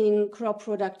maintaining crop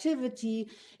productivity,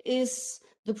 is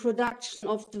the production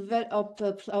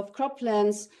of crop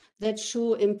plants that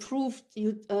show improved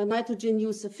nitrogen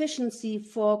use efficiency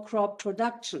for crop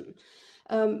production.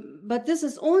 But this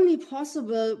is only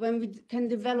possible when we can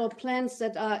develop plants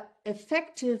that are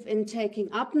effective in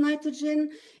taking up nitrogen,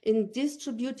 in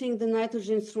distributing the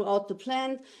nitrogen throughout the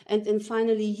plant, and in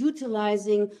finally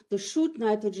utilizing the shoot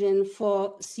nitrogen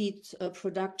for seed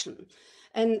production.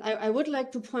 And I would like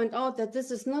to point out that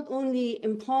this is not only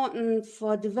important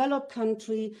for developed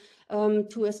country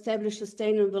to establish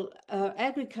sustainable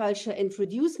agriculture and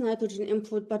reduce nitrogen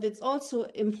input, but it's also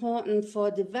important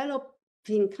for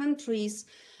developing countries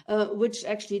which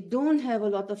actually don't have a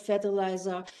lot of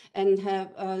fertilizer and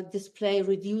have display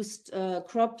reduced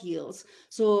crop yields.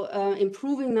 So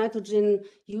improving nitrogen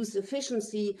use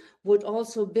efficiency would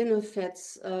also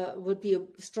would be a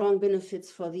strong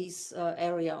benefits for these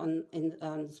area on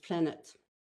this planet.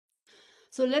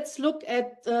 So let's look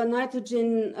at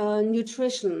nitrogen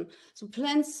nutrition. So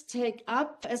plants take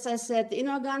up, as I said, the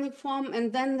inorganic form,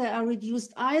 and then they are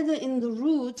reduced either in the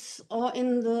roots or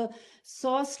in the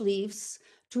source leaves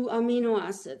to amino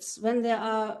acids. When they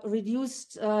are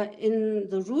reduced in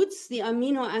the roots, the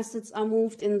amino acids are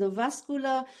moved in the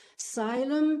vascular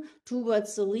xylem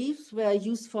towards the leaves, where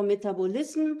used for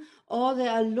metabolism, or they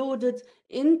are loaded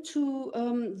into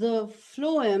the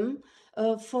phloem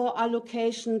for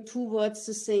allocation towards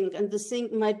the zinc. And the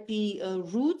zinc might be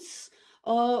roots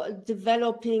or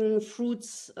developing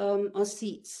fruits or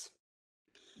seeds.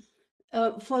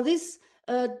 For this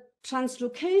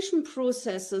translocation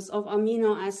processes of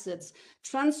amino acids,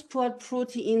 transport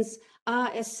proteins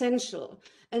are essential.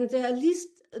 And there are at least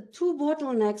two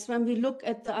bottlenecks when we look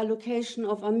at the allocation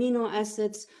of amino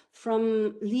acids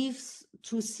from leaves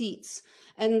to seeds.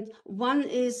 And one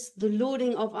is the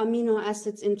loading of amino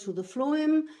acids into the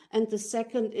phloem, and the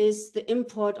second is the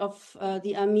import of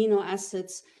the amino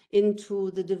acids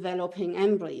into the developing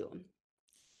embryo.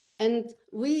 And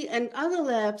we and other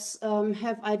labs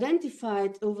have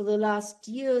identified over the last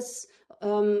years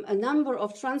a number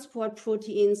of transport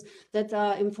proteins that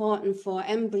are important for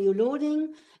embryo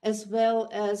loading as well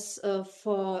as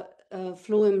for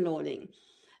phloem loading.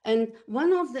 And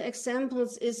one of the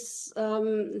examples is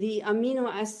the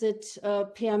amino acid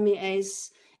permease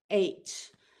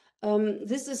 8.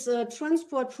 This is a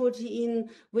transport protein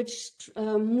which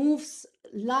moves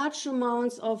large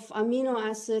amounts of amino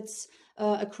acids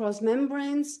across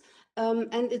membranes,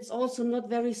 and it's also not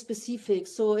very specific,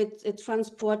 so it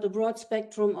transports a broad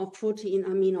spectrum of protein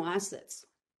amino acids.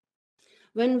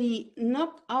 When we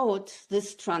knock out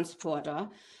this transporter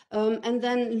and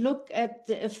then look at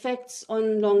the effects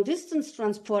on long distance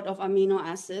transport of amino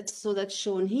acids, so that's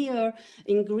shown here,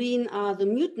 in green are the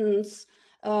mutants,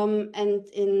 and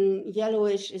in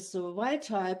yellowish is the wild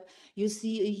type, you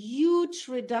see a huge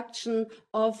reduction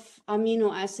of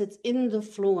amino acids in the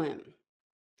phloem.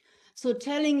 So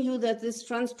telling you that this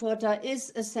transporter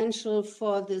is essential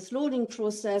for this loading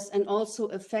process and also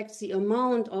affects the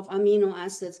amount of amino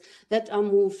acids that are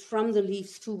moved from the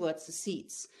leaves towards the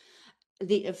seeds.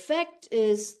 The effect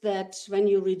is that when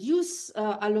you reduce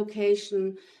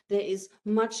allocation, there is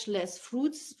much less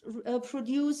fruits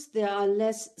produced. There are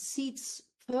less seeds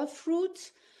per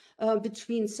fruit,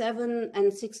 between 7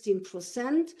 and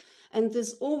 16%. And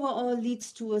this overall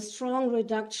leads to a strong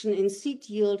reduction in seed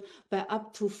yield by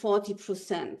up to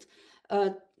 40%.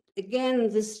 Again,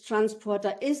 this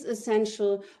transporter is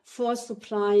essential for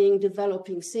supplying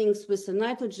developing things with the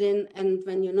nitrogen, and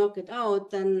when you knock it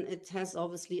out, then it has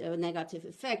obviously a negative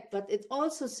effect. But it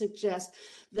also suggests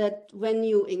that when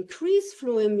you increase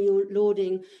phloem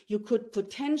loading, you could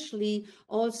potentially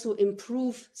also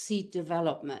improve seed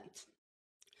development.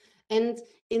 And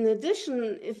in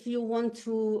addition, if you want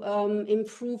to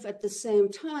improve at the same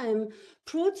time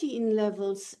protein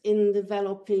levels in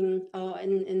developing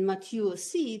in mature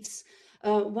seeds,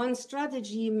 one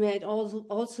strategy may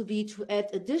also be to add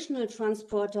additional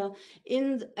transporter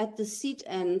at the seed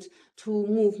end to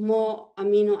move more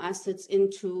amino acids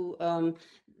into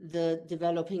the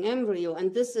developing embryo.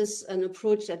 And this is an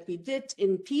approach that we did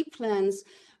in pea plants.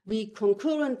 We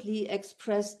concurrently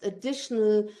expressed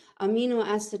additional amino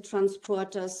acid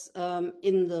transporters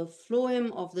in the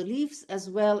phloem of the leaves as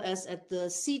well as at the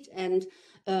seed end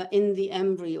in the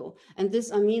embryo. And this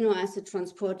amino acid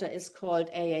transporter is called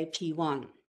AAP1.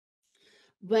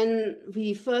 When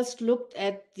we first looked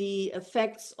at the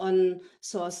effects on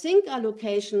source zinc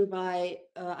allocation by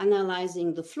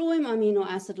analyzing the phloem amino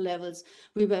acid levels,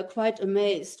 we were quite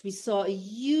amazed. We saw a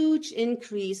huge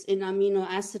increase in amino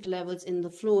acid levels in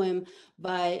the phloem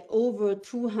by over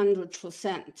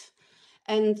 200%.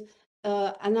 And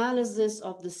analysis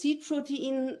of the seed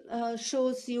protein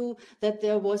shows you that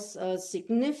there was a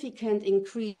significant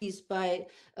increase by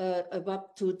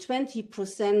up to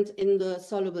 20% in the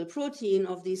soluble protein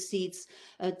of these seeds,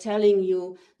 telling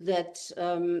you that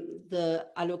the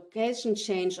allocation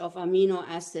change of amino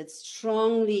acids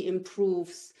strongly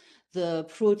improves the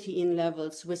protein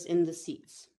levels within the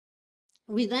seeds.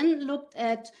 We then looked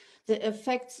at the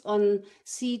effects on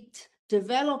seed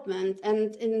development,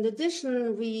 and in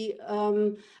addition we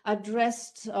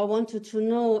addressed or wanted to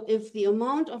know if the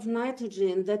amount of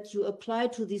nitrogen that you apply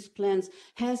to these plants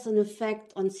has an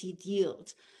effect on seed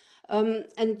yield.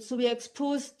 And so we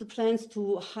exposed the plants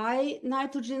to high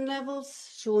nitrogen levels,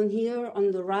 shown here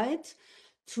on the right,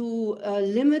 to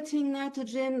limiting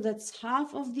nitrogen, that's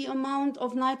half of the amount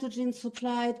of nitrogen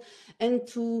supplied, and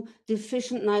to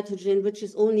deficient nitrogen, which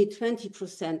is only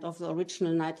 20% of the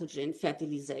original nitrogen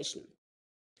fertilization.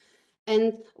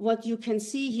 And what you can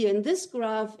see here in this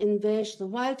graph, in beige the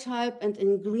wild type and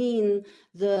in green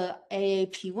the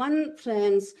AAP1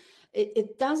 plants,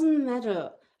 it doesn't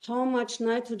matter how much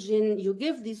nitrogen you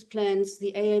give these plants,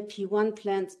 the AAP1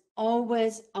 plants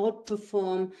always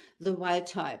outperform the wild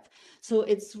type. So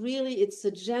it's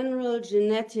a general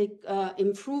genetic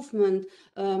improvement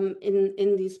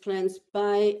in these plants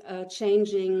by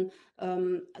changing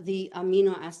the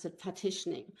amino acid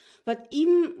partitioning. But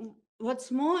even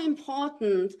what's more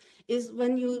important is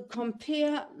when you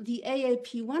compare the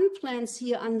AAP1 plants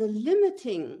here under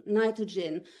limiting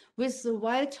nitrogen with the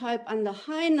wild type under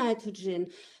high nitrogen,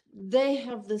 they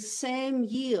have the same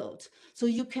yield. So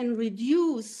you can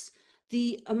reduce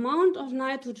the amount of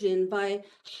nitrogen by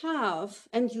half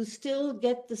and you still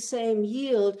get the same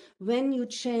yield when you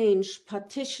change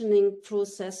partitioning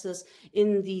processes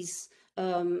in these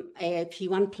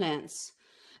AAP1 plants.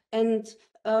 And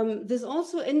this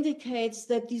also indicates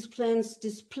that these plants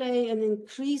display an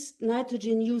increased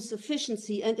nitrogen use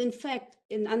efficiency. And in fact,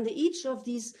 under each of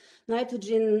these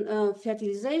nitrogen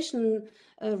fertilization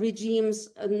regimes,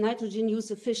 nitrogen use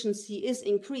efficiency is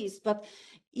increased. But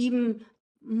even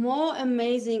more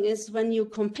amazing is when you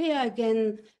compare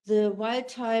again the wild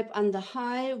type under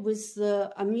high with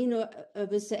the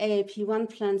with the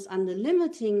AAP1 plants under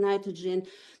limiting nitrogen.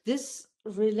 This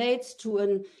relates to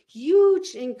a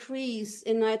huge increase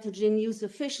in nitrogen use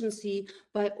efficiency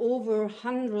by over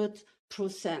 100%.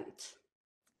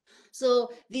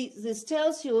 So this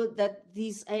tells you that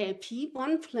these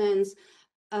AAP1 plants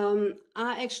are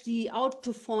actually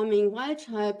outperforming wild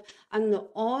type under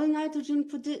all nitrogen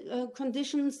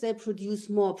conditions. They produce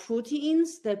more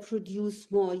proteins, they produce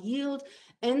more yield,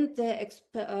 and they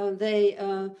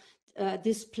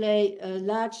display a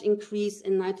large increase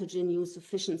in nitrogen use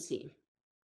efficiency.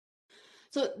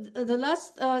 So the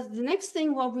next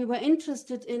thing what we were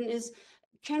interested in is,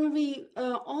 can we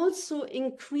also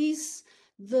increase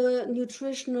the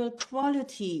nutritional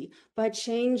quality by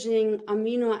changing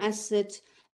amino acid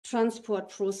transport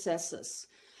processes?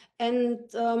 And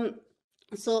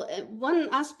so one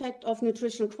aspect of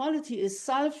nutrition quality is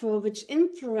sulfur, which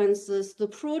influences the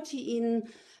protein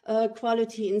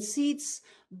quality in seeds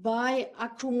by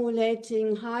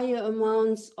accumulating higher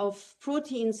amounts of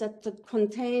proteins that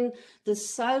contain the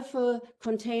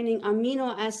sulfur-containing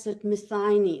amino acid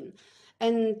methionine.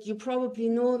 And you probably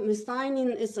know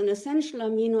methionine is an essential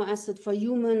amino acid for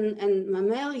human and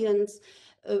mammalians.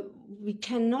 We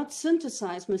cannot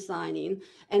synthesize methionine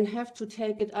and have to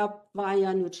take it up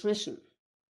via nutrition.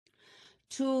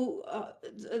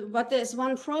 But there's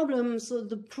one problem. So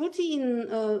the protein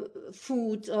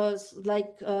food,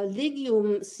 like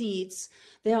legume seeds,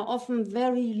 they are often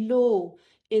very low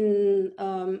in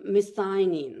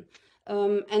methionine.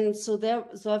 And so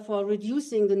therefore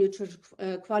reducing the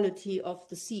nutritional quality of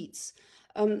the seeds.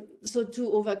 So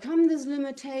to overcome this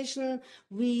limitation,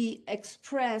 we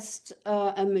expressed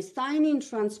a methionine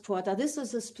transporter. This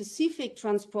is a specific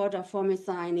transporter for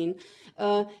methionine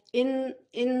in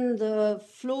the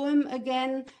phloem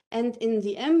again and in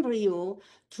the embryo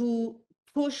to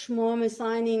push more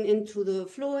methionine into the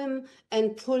phloem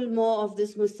and pull more of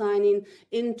this methionine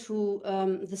into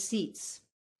the seeds.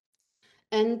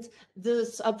 And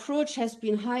this approach has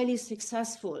been highly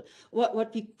successful.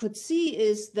 What we could see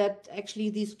is that actually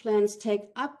these plants take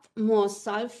up more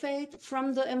sulfate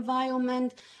from the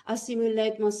environment,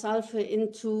 assimilate more sulfur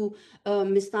into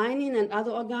methionine and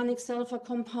other organic sulfur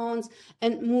compounds,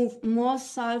 and move more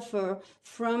sulfur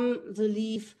from the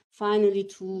leaf finally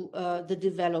to the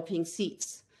developing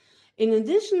seeds. In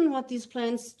addition, what these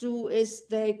plants do is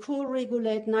they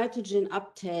co-regulate nitrogen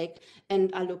uptake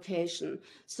and allocation.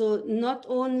 So not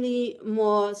only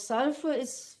more sulfur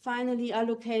is finally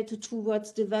allocated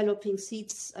towards developing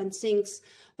seeds and sinks,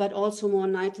 but also more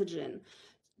nitrogen.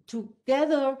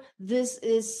 Together, this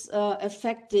is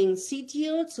affecting seed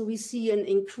yield. So we see an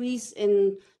increase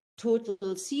in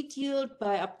total seed yield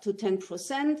by up to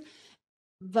 10%.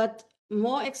 But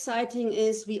more exciting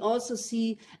is we also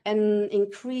see an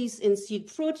increase in seed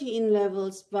protein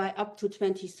levels by up to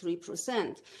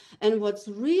 23%. And what's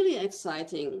really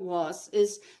exciting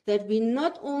is that we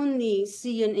not only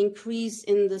see an increase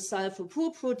in the sulfur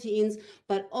poor proteins,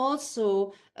 but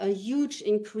also a huge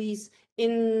increase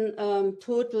in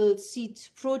total seed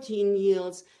protein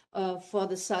yields for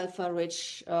the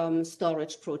sulfur-rich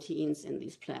storage proteins in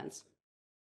these plants.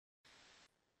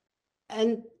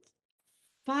 And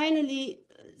finally,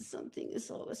 something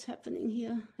is always happening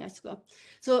here. Let's go.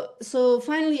 So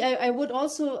finally, I would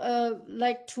also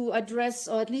like to address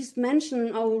or at least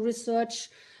mention our research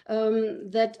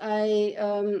that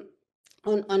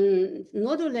on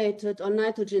nodulated or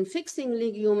nitrogen fixing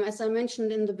legume. As I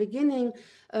mentioned in the beginning,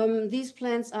 these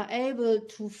plants are able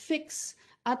to fix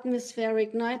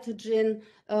atmospheric nitrogen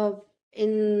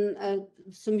in a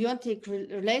symbiotic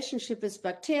relationship with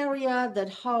bacteria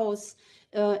that house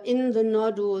in the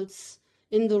nodules,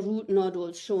 in the root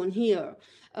nodules shown here.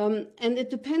 And it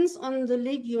depends on the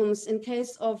legumes. In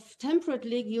case of temperate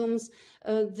legumes,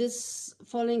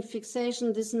 following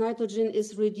fixation, this nitrogen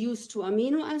is reduced to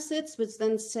amino acids, which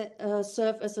then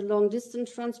serve as a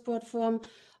long-distance transport form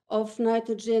of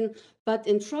nitrogen. But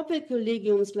in tropical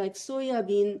legumes like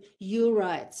soybean,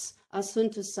 urites are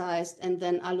synthesized and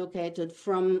then allocated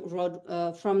from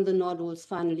the nodules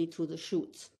finally to the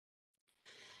shoots.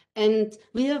 And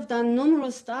we have done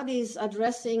numerous studies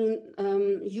addressing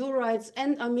urites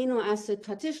and amino acid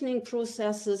partitioning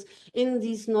processes in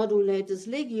these nodulated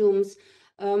legumes.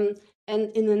 And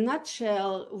in a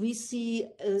nutshell, we see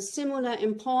a similar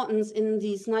importance in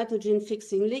these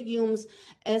nitrogen-fixing legumes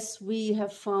as we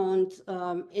have found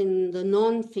in the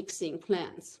non-fixing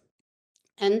plants.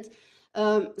 And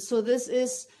so this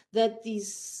is that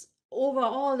these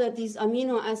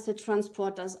amino acid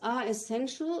transporters are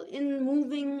essential in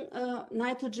moving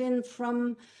nitrogen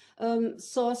from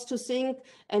source to sink,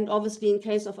 and obviously in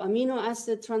case of amino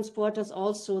acid transporters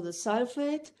also the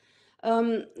sulfate.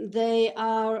 They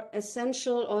are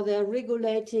essential, or they're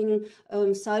regulating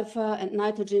sulfur and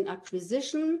nitrogen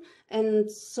acquisition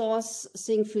and source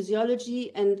sink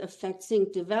physiology and affect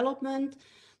sink development.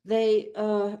 They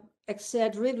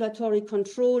exert regulatory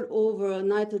control over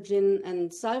nitrogen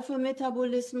and sulfur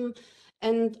metabolism,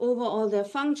 and overall their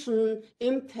function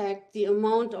impact the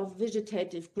amount of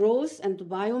vegetative growth and the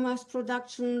biomass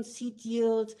production, seed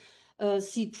yield,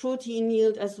 seed protein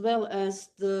yield, as well as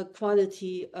the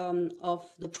quality of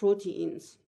the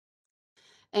proteins.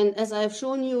 And as I've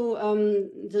shown you,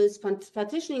 these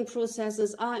partitioning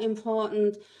processes are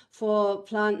important for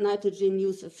plant nitrogen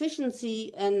use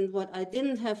efficiency. And what I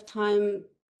didn't have time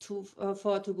to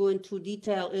go into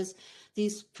detail is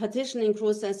these partitioning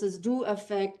processes do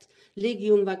affect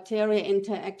legume-bacteria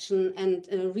interaction, and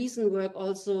recent work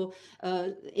also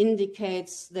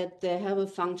indicates that they have a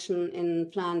function in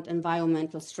plant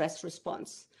environmental stress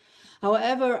response.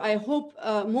 However, I hope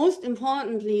most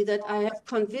importantly that I have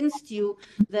convinced you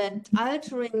that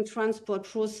altering transport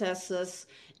processes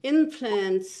in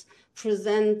plants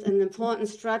present an important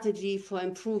strategy for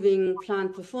improving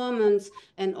plant performance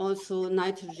and also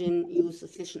nitrogen use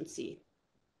efficiency.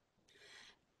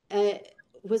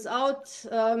 Without,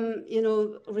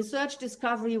 research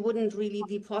discovery wouldn't really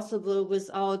be possible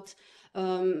without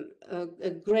a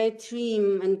great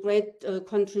team and great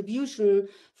contribution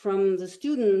from the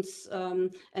students.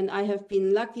 And I have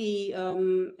been lucky,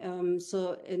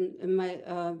 so in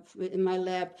my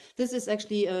lab, this is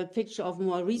actually a picture of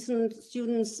more recent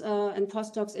students and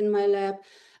postdocs in my lab.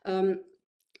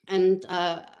 And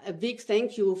a big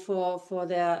thank you for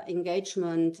their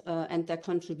engagement and their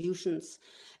contributions.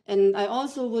 And I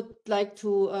also would like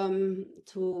to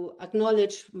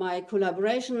acknowledge my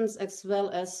collaborations as well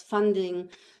as funding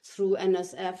through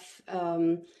NSF,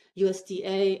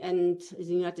 USDA, and the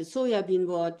United Soybean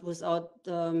Board. Without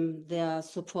their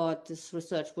support, this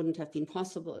research wouldn't have been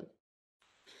possible.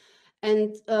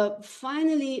 And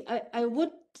finally, I would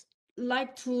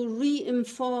like to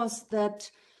reinforce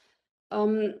that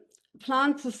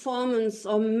plant performance,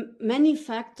 or many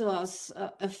factors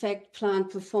affect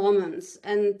plant performance,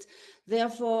 and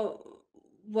therefore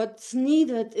what's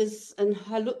needed is a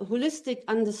holistic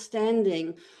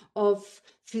understanding of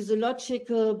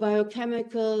physiological,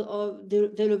 biochemical, or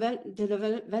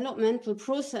developmental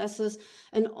processes,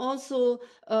 and also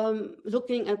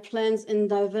looking at plants in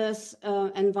diverse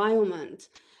environment.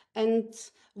 And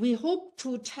we hope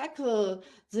to tackle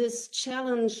this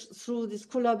challenge through these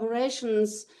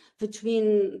collaborations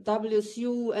between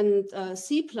WSU and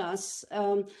C+,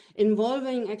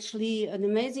 involving actually an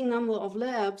amazing number of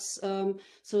labs,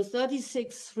 so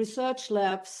 36 research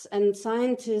labs and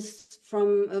scientists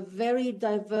from a very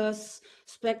diverse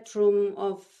spectrum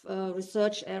of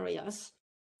research areas.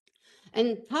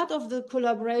 And part of the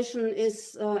collaboration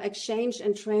is exchange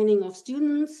and training of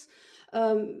students,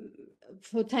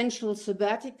 potential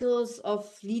sabbaticals of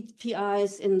lead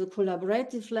PIs in the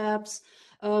collaborative labs,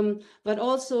 but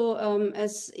also,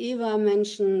 as Eva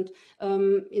mentioned,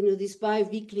 these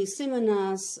bi-weekly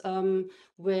seminars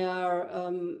where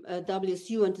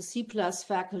WSU and the C+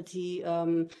 faculty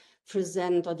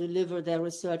present or deliver their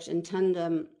research in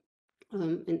tandem.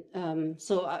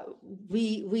 So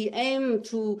we aim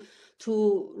to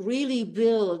really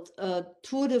build a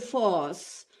tour de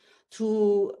force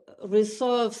to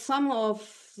resolve some of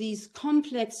these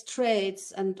complex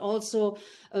traits, and also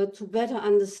to better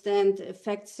understand the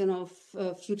effects of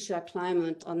future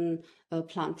climate on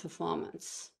plant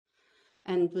performance.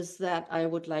 And with that, I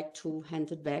would like to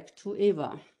hand it back to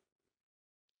Eva.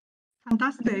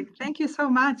 Fantastic. Thank you so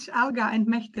much, Alga and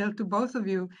Mechthild, to both of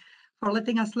you for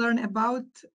letting us learn about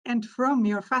and from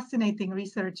your fascinating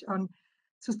research on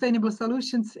sustainable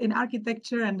solutions in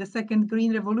architecture and the second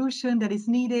green revolution that is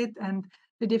needed, and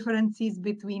the differences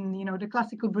between, the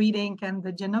classical breeding and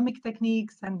the genomic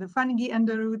techniques and the fungi and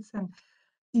the roots, and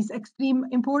this extreme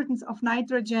importance of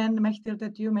nitrogen, Mechthild,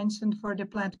 that you mentioned for the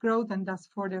plant growth and thus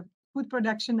for the food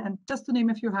production. And just to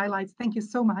name a few highlights, thank you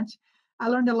so much. I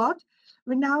learned a lot.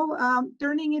 We're now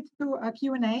turning it to a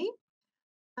Q&A.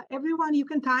 Everyone, you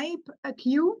can type a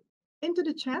Q into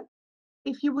the chat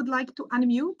if you would like to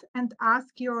unmute and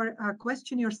ask your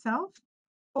question yourself,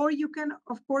 or you can,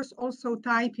 of course, also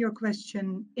type your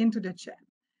question into the chat.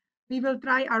 We will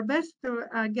try our best to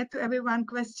get to everyone's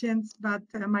questions, but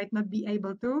might not be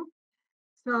able to.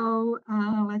 So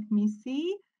let me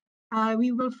see.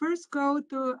 We will first go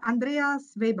to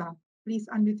Andreas Weber. Please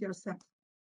unmute yourself.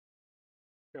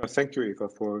 Yeah, thank you, Eva,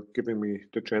 for giving me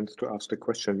the chance to ask the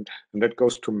question. And that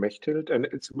goes to Mechthild. And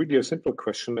it's really a simple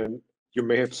question, and you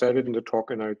may have said it in the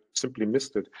talk and I simply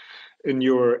missed it. In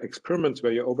your experiments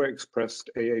where you overexpressed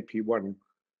AAP1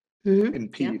 in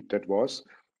P, that was,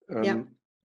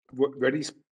 were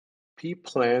these P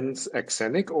plants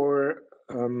axenic, or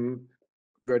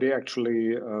were they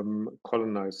actually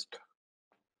colonized?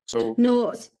 So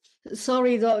no,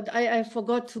 sorry, though, I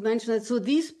forgot to mention that. So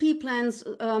these pea plants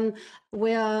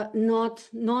were not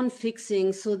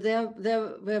non-fixing, so they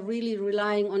were really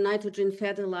relying on nitrogen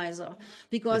fertilizer,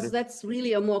 because that's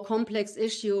really a more complex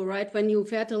issue, right? When you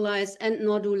fertilize and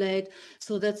nodulate,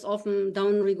 so that's often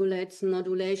down-regulates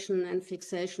nodulation and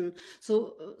fixation.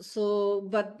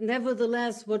 But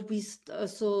nevertheless, what we a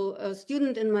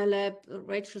student in my lab,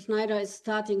 Rachel Schneider, is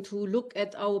starting to look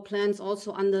at our plants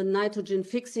also under nitrogen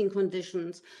fixing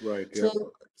conditions. Right. Yeah.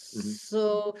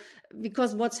 So,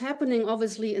 because what's happening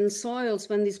obviously in soils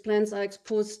when these plants are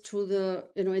exposed to the,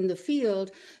 in the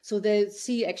field, so they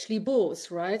see actually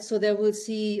both, right? So they will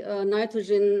see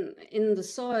nitrogen in the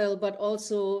soil, but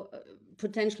also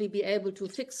potentially be able to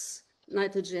fix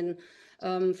nitrogen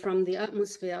from the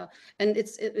atmosphere. And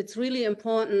it's really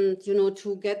important,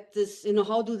 to get this,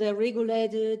 how do they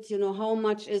regulate it? How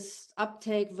much is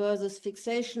uptake versus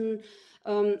fixation?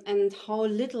 And how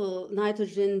little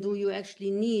nitrogen do you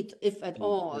actually need, if at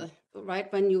all,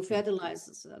 right, when you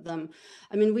fertilize them?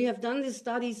 I mean, we have done these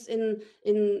studies in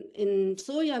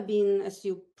soybean, as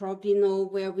you probably know,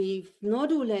 where we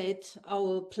nodulate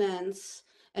our plants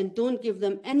and don't give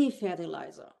them any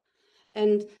fertilizer.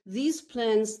 And these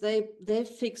plants, they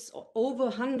fix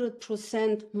over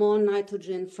 100% more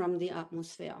nitrogen from the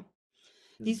atmosphere.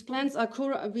 These plants are,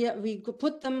 we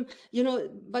put them,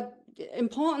 but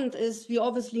important is we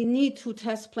obviously need to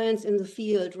test plants in the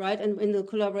field, right? And in the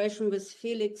collaboration with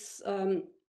Felix,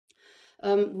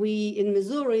 we in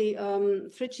Missouri,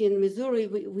 Fritchie in Missouri,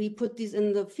 we put these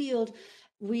in the field.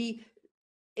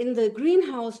 In the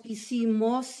greenhouse, we see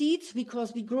more seeds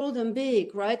because we grow them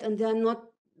big, right? And they're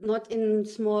not in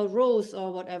small rows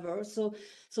or whatever. So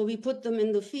we put them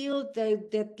in the field. They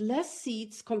get less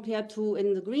seeds compared to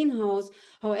in the greenhouse.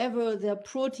 However, their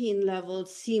protein level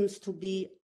seems to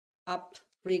be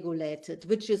up-regulated,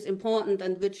 which is important,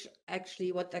 and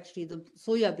what the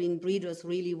soybean breeders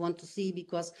really want to see,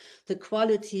 because the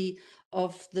quality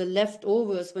of the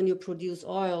leftovers when you produce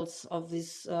oils of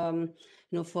this,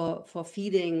 for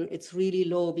feeding, it's really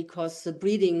low because the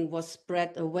breeding was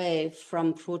spread away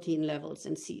from protein levels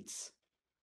in seeds.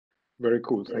 Very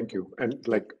cool, thank you. And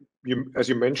as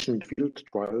you mentioned, field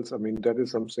trials, I mean, that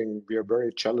is something we are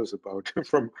very jealous about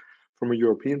from a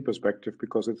European perspective,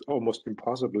 because it's almost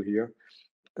impossible here.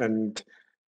 And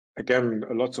again,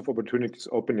 lots of opportunities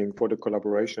opening for the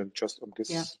collaboration just on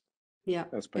this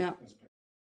aspect.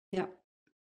 Yeah.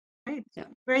 Great. Yeah.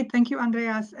 Great. Thank you,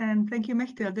 Andreas. And thank you,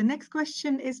 Mechthild. The next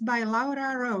question is by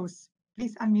Laura Rose.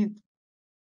 Please unmute.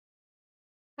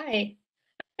 Hi.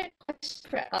 I have a question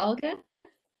for Alga.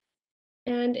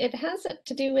 And it has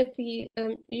to do with the,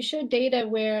 you showed data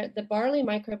where the barley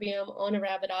microbiome on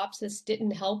Arabidopsis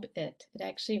didn't help it. It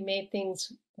actually made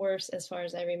things worse, as far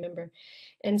as I remember.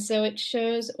 And so it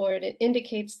shows, or it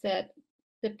indicates that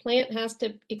the plant has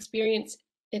to experience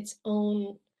its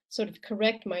own sort of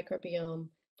correct microbiome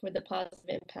for the positive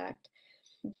impact.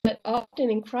 But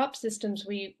often in crop systems,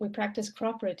 we practice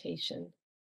crop rotation.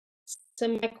 So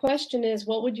my question is,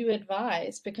 what would you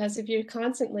advise? Because if you're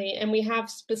constantly, and we have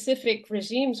specific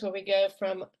regimes where we go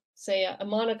from, say, a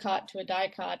monocot to a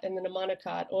dicot and then a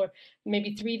monocot, or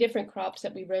maybe 3 different crops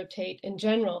that we rotate in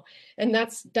general. And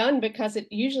that's done because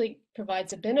it usually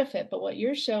provides a benefit. But what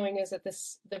you're showing is that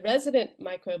the resident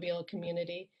microbial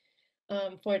community,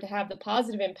 for it to have the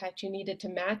positive impact, you needed to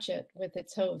match it with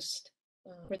its host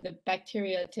for the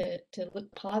bacteria to look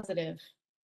positive.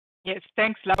 Yes,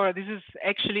 thanks, Laura. This is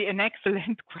actually an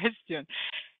excellent question.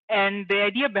 And the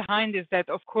idea behind is that,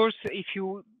 of course, if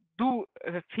you do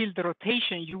field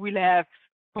rotation, you will have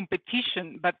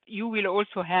competition, but you will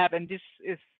also have, and this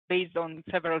is based on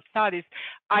several studies,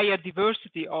 higher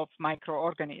diversity of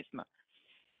microorganisms.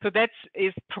 So that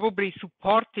is probably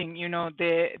supporting,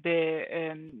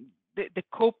 the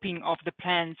coping of the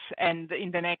plants, and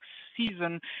in the next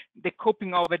season, the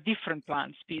coping of a different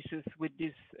plant species with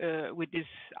this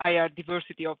higher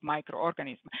diversity of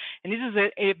microorganisms. And this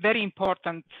is a very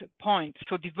important point.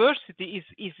 So diversity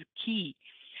is key.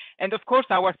 And of course,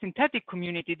 our synthetic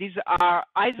community, these are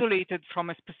isolated from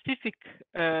a specific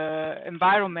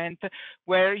environment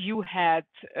where you had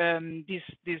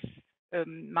these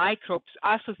microbes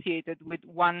associated with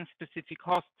one specific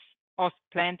host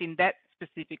plant in that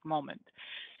specific moment.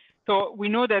 So we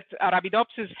know that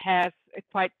Arabidopsis has a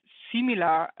quite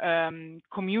similar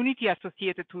community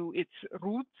associated to its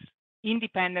roots,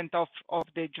 independent of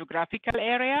the geographical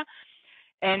area.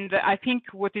 And I think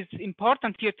what is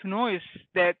important here to know is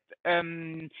that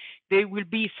there will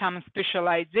be some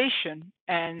specialization,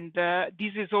 and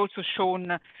this is also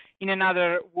shown in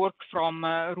another work from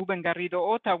Ruben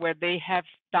Garrido-Ota, where they have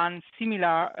done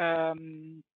similar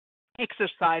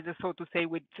exercises, so to say,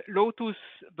 with lotus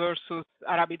versus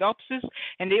Arabidopsis,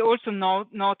 and they also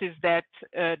noticed that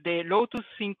the lotus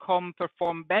syncom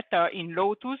perform better in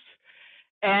lotus,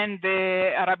 and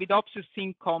the Arabidopsis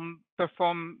syncom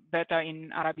perform better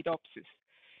in Arabidopsis.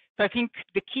 So I think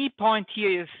the key point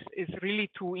here is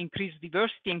really to increase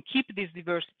diversity and keep this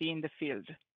diversity in the field.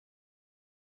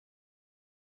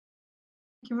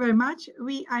 Thank you very much.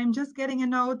 I'm just getting a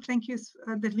note, thank you,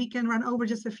 that we can run over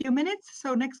just a few minutes.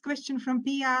 So next question from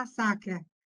Pia Sake.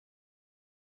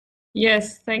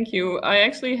 Yes, thank you. I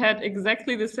actually had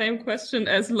exactly the same question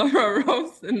as Laura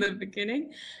Rose in the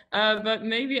beginning, but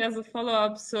maybe as a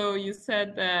follow-up, so you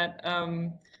said that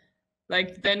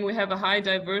like then we have a high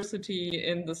diversity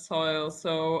in the soil.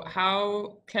 So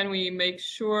how can we make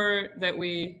sure that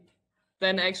we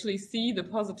then actually see the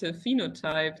positive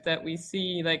phenotype that we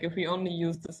see, like if we only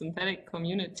use the synthetic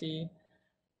community?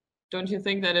 Don't you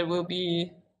think that it will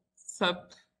be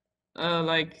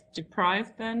like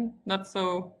deprived then, not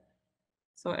so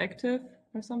active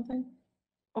or something?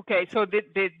 Okay, so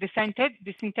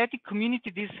the synthetic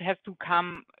community, this has to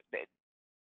come,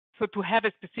 so to have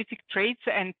a specific traits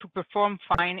and to perform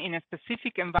fine in a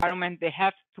specific environment, they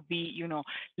have to be, you know,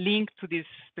 linked to this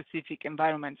specific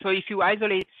environment. So if you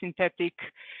isolate synthetic,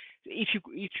 if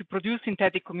you produce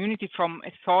synthetic community from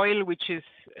a soil which is,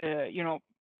 you know,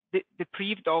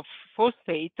 deprived of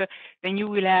phosphate, then you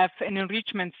will have an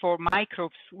enrichment for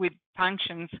microbes with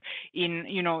functions in,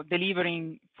 you know,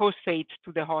 delivering phosphate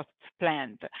to the host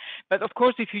plant. But of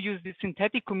course, if you use the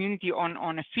synthetic community on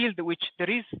a field which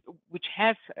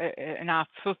has enough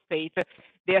phosphate,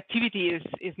 the activity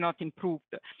is not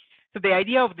improved. So the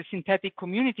idea of the synthetic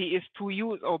community is to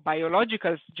use, or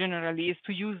biologicals generally, is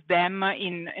to use them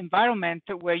in environment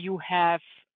where you have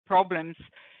problems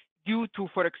due to,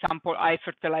 for example, high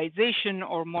fertilization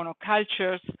or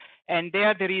monocultures, and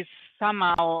there is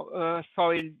somehow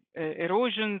soil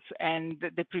erosions and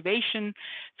deprivation,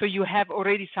 so you have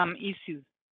already some issues.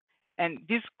 And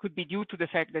this could be due to the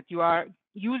fact that you are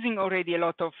using already a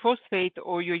lot of phosphate,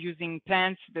 or you're using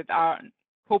plants that are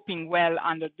coping well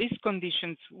under these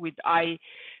conditions with high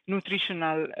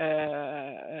nutritional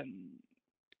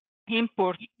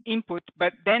input,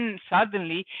 but then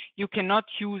suddenly you cannot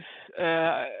use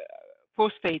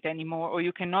phosphate anymore, or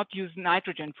you cannot use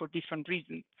nitrogen for different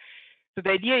reasons. So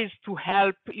the idea is to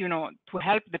help, you know, to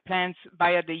help the plants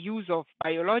via the use of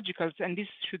biologicals, and this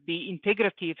should be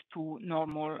integrative to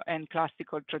normal and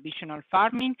classical traditional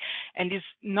farming, and is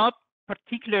not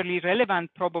particularly relevant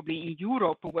probably in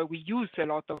Europe, where we use a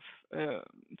lot of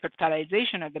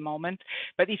fertilization at the moment.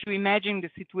 But if you imagine the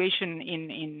situation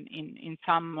in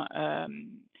some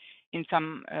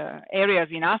areas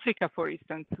in Africa, for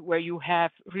instance, where you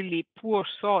have really poor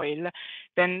soil,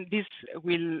 then this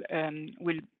will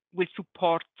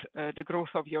support the growth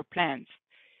of your plants.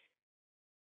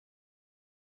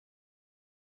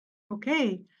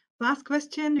 Okay, last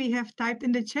question we have typed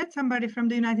in the chat, somebody from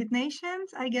the United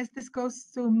Nations. I guess this goes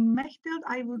to Mechthild,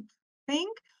 I would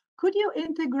think. Could you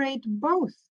integrate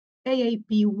both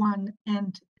AAP1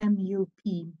 and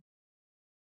MUP?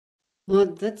 Well,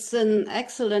 that's an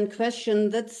excellent question.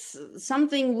 That's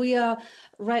something we are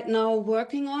right now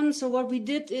working on. So what we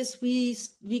did is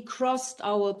we crossed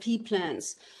our P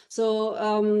plants. So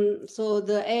so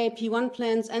the AAP1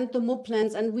 plants and the MUP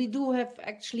plants, and we do have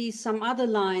actually some other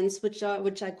lines which I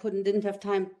didn't have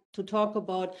time to talk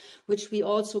about, which we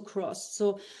also crossed.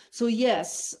 So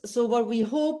yes. So what we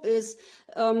hope is,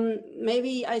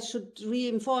 maybe I should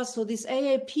reinforce. So these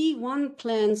AAP1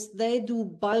 plants, they do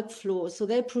bulk flow. So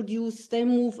they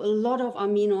move a lot of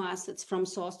amino acids from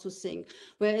source to sink.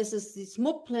 Whereas these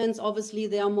MUP plants, obviously,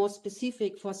 they are more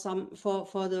specific for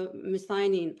the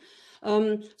methionine.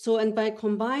 So, and by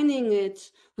combining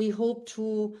it, we hope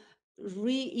to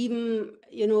even,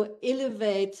 you know,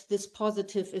 elevate this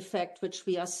positive effect which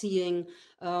we are seeing,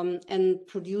 and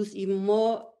produce even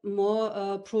more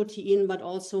protein, but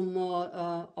also more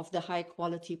of the high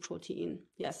quality protein.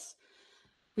 Yes,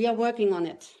 we are working on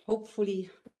it. Hopefully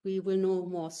we will know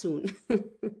more soon.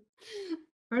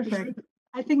 Perfect.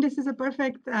 I think this is a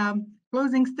perfect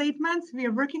closing statement. We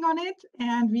are working on it,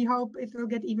 and we hope it will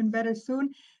get even better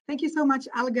soon. Thank you so much,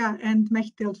 Alga and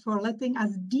Mechthild, for letting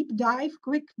us deep dive,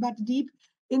 quick but deep,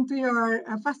 into your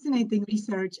fascinating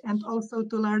research, and also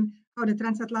to learn how the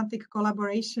transatlantic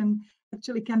collaboration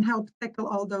actually can help tackle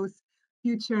all those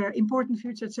important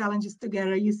future challenges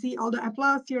together. You see all the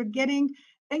applause you're getting.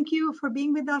 Thank you for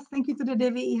being with us. Thank you to the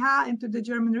DWIH and to the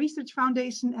German Research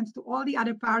Foundation and to all the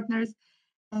other partners.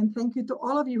 And thank you to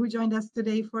all of you who joined us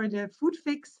today for the Food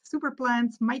Fix,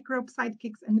 Superplants, Microbe,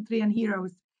 Sidekicks, and Nutrient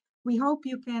Heroes. We hope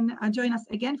you can join us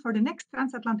again for the next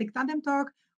Transatlantic Tandem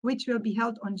Talk, which will be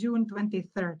held on June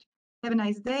 23rd. Have a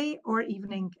nice day or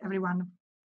evening, everyone.